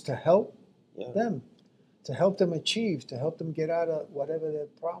 is to help them, to help them achieve, to help them get out of whatever their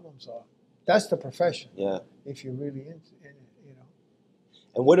problems are. That's the profession. Yeah. If you're really in it,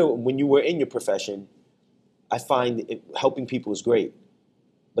 And when you were in your profession, I find helping people is great,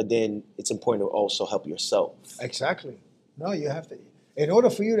 but then it's important to also help yourself. Exactly. No, you have to. In order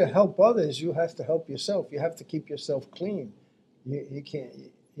for you to help others, you have to help yourself. You have to keep yourself clean. You can't.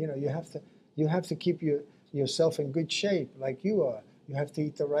 You have to keep yourself in good shape, like you are. You have to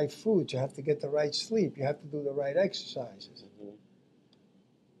eat the right food. You have to get the right sleep. You have to do the right exercises. Mm-hmm.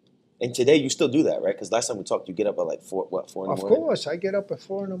 And today you still do that, right? Because last time we talked, you get up at like 4 in the morning? Of course, I get up at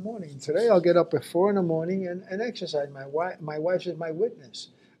 4 in the morning. Today I'll get up at 4 in the morning and exercise. My wife is my witness.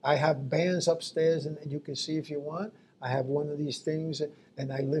 I have bands upstairs, and you can see if you want. I have one of these things,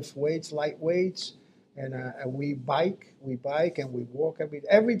 and I lift weights, light weights, and we bike, and we walk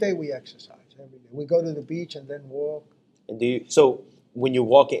every day. We exercise every day. We go to the beach and then walk. And so when you're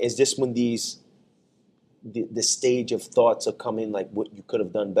walking, is this when the stage of thoughts are coming, like what you could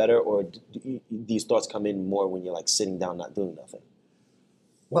have done better, or these thoughts come in more when you're like sitting down, not doing nothing?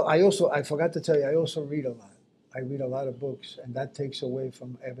 Well, I forgot to tell you, I also read a lot. I read a lot of books, and that takes away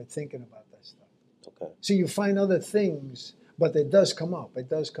from ever thinking about that stuff. Okay. So you find other things, but it does come up. It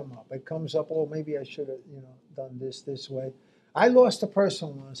comes up, oh, maybe I should have, done this way. I lost a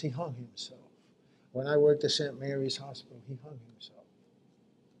person once. He hung himself. When I worked at St. Mary's Hospital, he hung himself.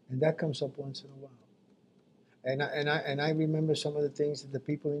 And that comes up once in a while. And I remember some of the things that the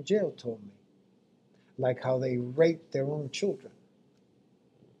people in jail told me, like how they raped their own children.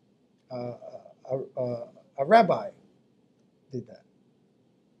 A rabbi did that.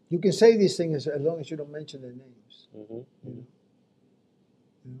 You can say these things as long as you don't mention their names. Mm-hmm.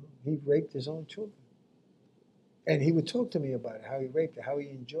 He raped his own children. And he would talk to me about it, how he raped it, how he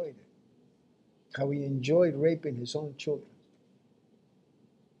enjoyed it, how he enjoyed raping his own children.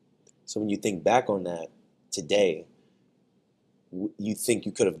 So when you think back on that today, you think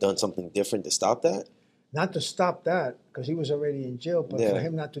you could have done something different to stop that? Not to stop that, because he was already in jail, but Yeah. for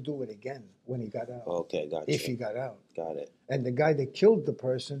him not to do it again when he got out. Okay, gotcha. If he got out. Got it. And the guy that killed the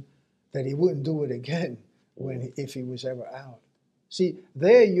person, that he wouldn't do it again if he was ever out. See,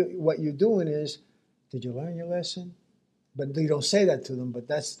 there, what you're doing is, did you learn your lesson? But you don't say that to them, but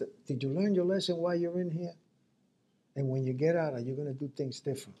did you learn your lesson while you're in here? And when you get out, are you going to do things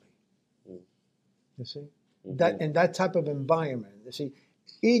differently? You see? Mm-hmm. That type of environment. You see,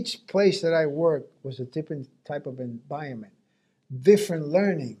 each place that I worked was a different type of environment, different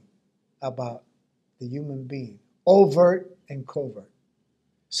learning about the human being, overt and covert.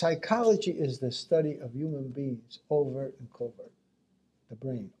 Psychology is the study of human beings, overt and covert. The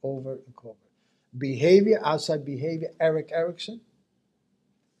brain, overt and covert. Behavior, outside behavior, Erik Erikson.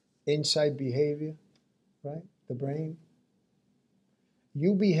 Inside behavior, right? The brain.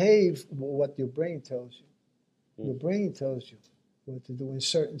 You behave what your brain tells you. Your brain tells you what to do in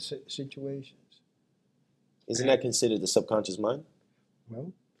certain situations. Isn't that considered the subconscious mind?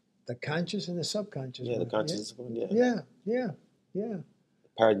 Well, the conscious and the subconscious. Yeah, mind. the conscious mind, Yeah.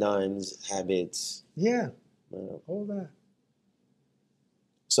 Paradigms, habits. Yeah. All that.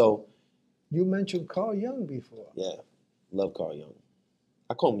 So. You mentioned Carl Jung before. Yeah, love Carl Jung.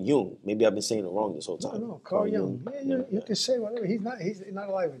 I call him Jung. Maybe I've been saying it wrong this whole time. No, Carl Jung. Yeah, you can say whatever. He's not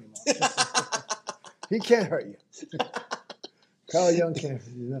alive anymore. He can't hurt you. Carl Jung can't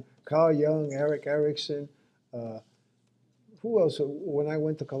hurt you. Carl Jung, Erik Erikson. Who else? When I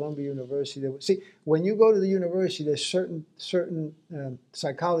went to Columbia University, when you go to the university, there's certain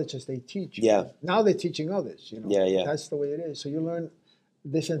psychologists they teach you. Yeah. Now they're teaching others. Yeah. That's the way it is. So you learn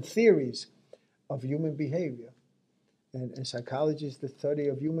different theories of human behavior. And psychology is the study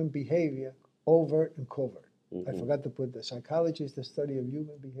of human behavior, overt and covert. Mm-hmm. I forgot to put that. Psychology is the study of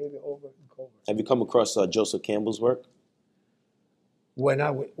human behavior, overt and covert. Have you come across Joseph Campbell's work? When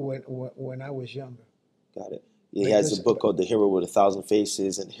I was younger. Got it. Yeah, he has a book called The Hero with 1,000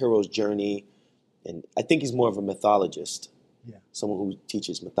 Faces and Hero's Journey. And I think he's more of a mythologist. Yeah. Someone who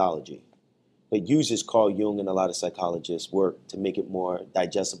teaches mythology. But uses Carl Jung and a lot of psychologists' work to make it more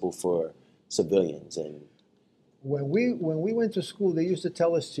digestible for civilians. And when we went to school, they used to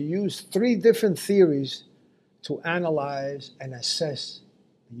tell us to use 3 different theories to analyze and assess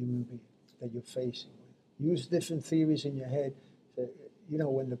the human being that you're facing. Use different theories in your head.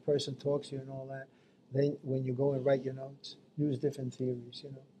 When the person talks to you and all that, then when you go and write your notes, use different theories,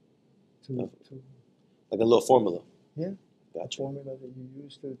 to like a little formula. Yeah. Gotcha. Formula that you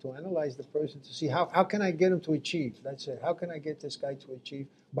use to analyze the person to see how can I get him to achieve? That's it. How can I get this guy to achieve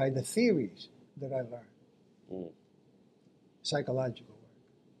by the theories that I learned? Psychological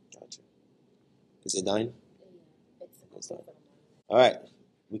work. Gotcha. Is it done? It's done. All right.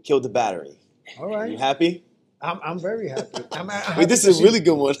 We killed the battery. All right. You happy? I'm very happy. Wait, this is a really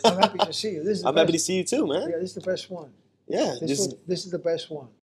good one. I'm happy to see you. I'm happy to see you too, man. Yeah, this is the best one. Yeah. This is the best one.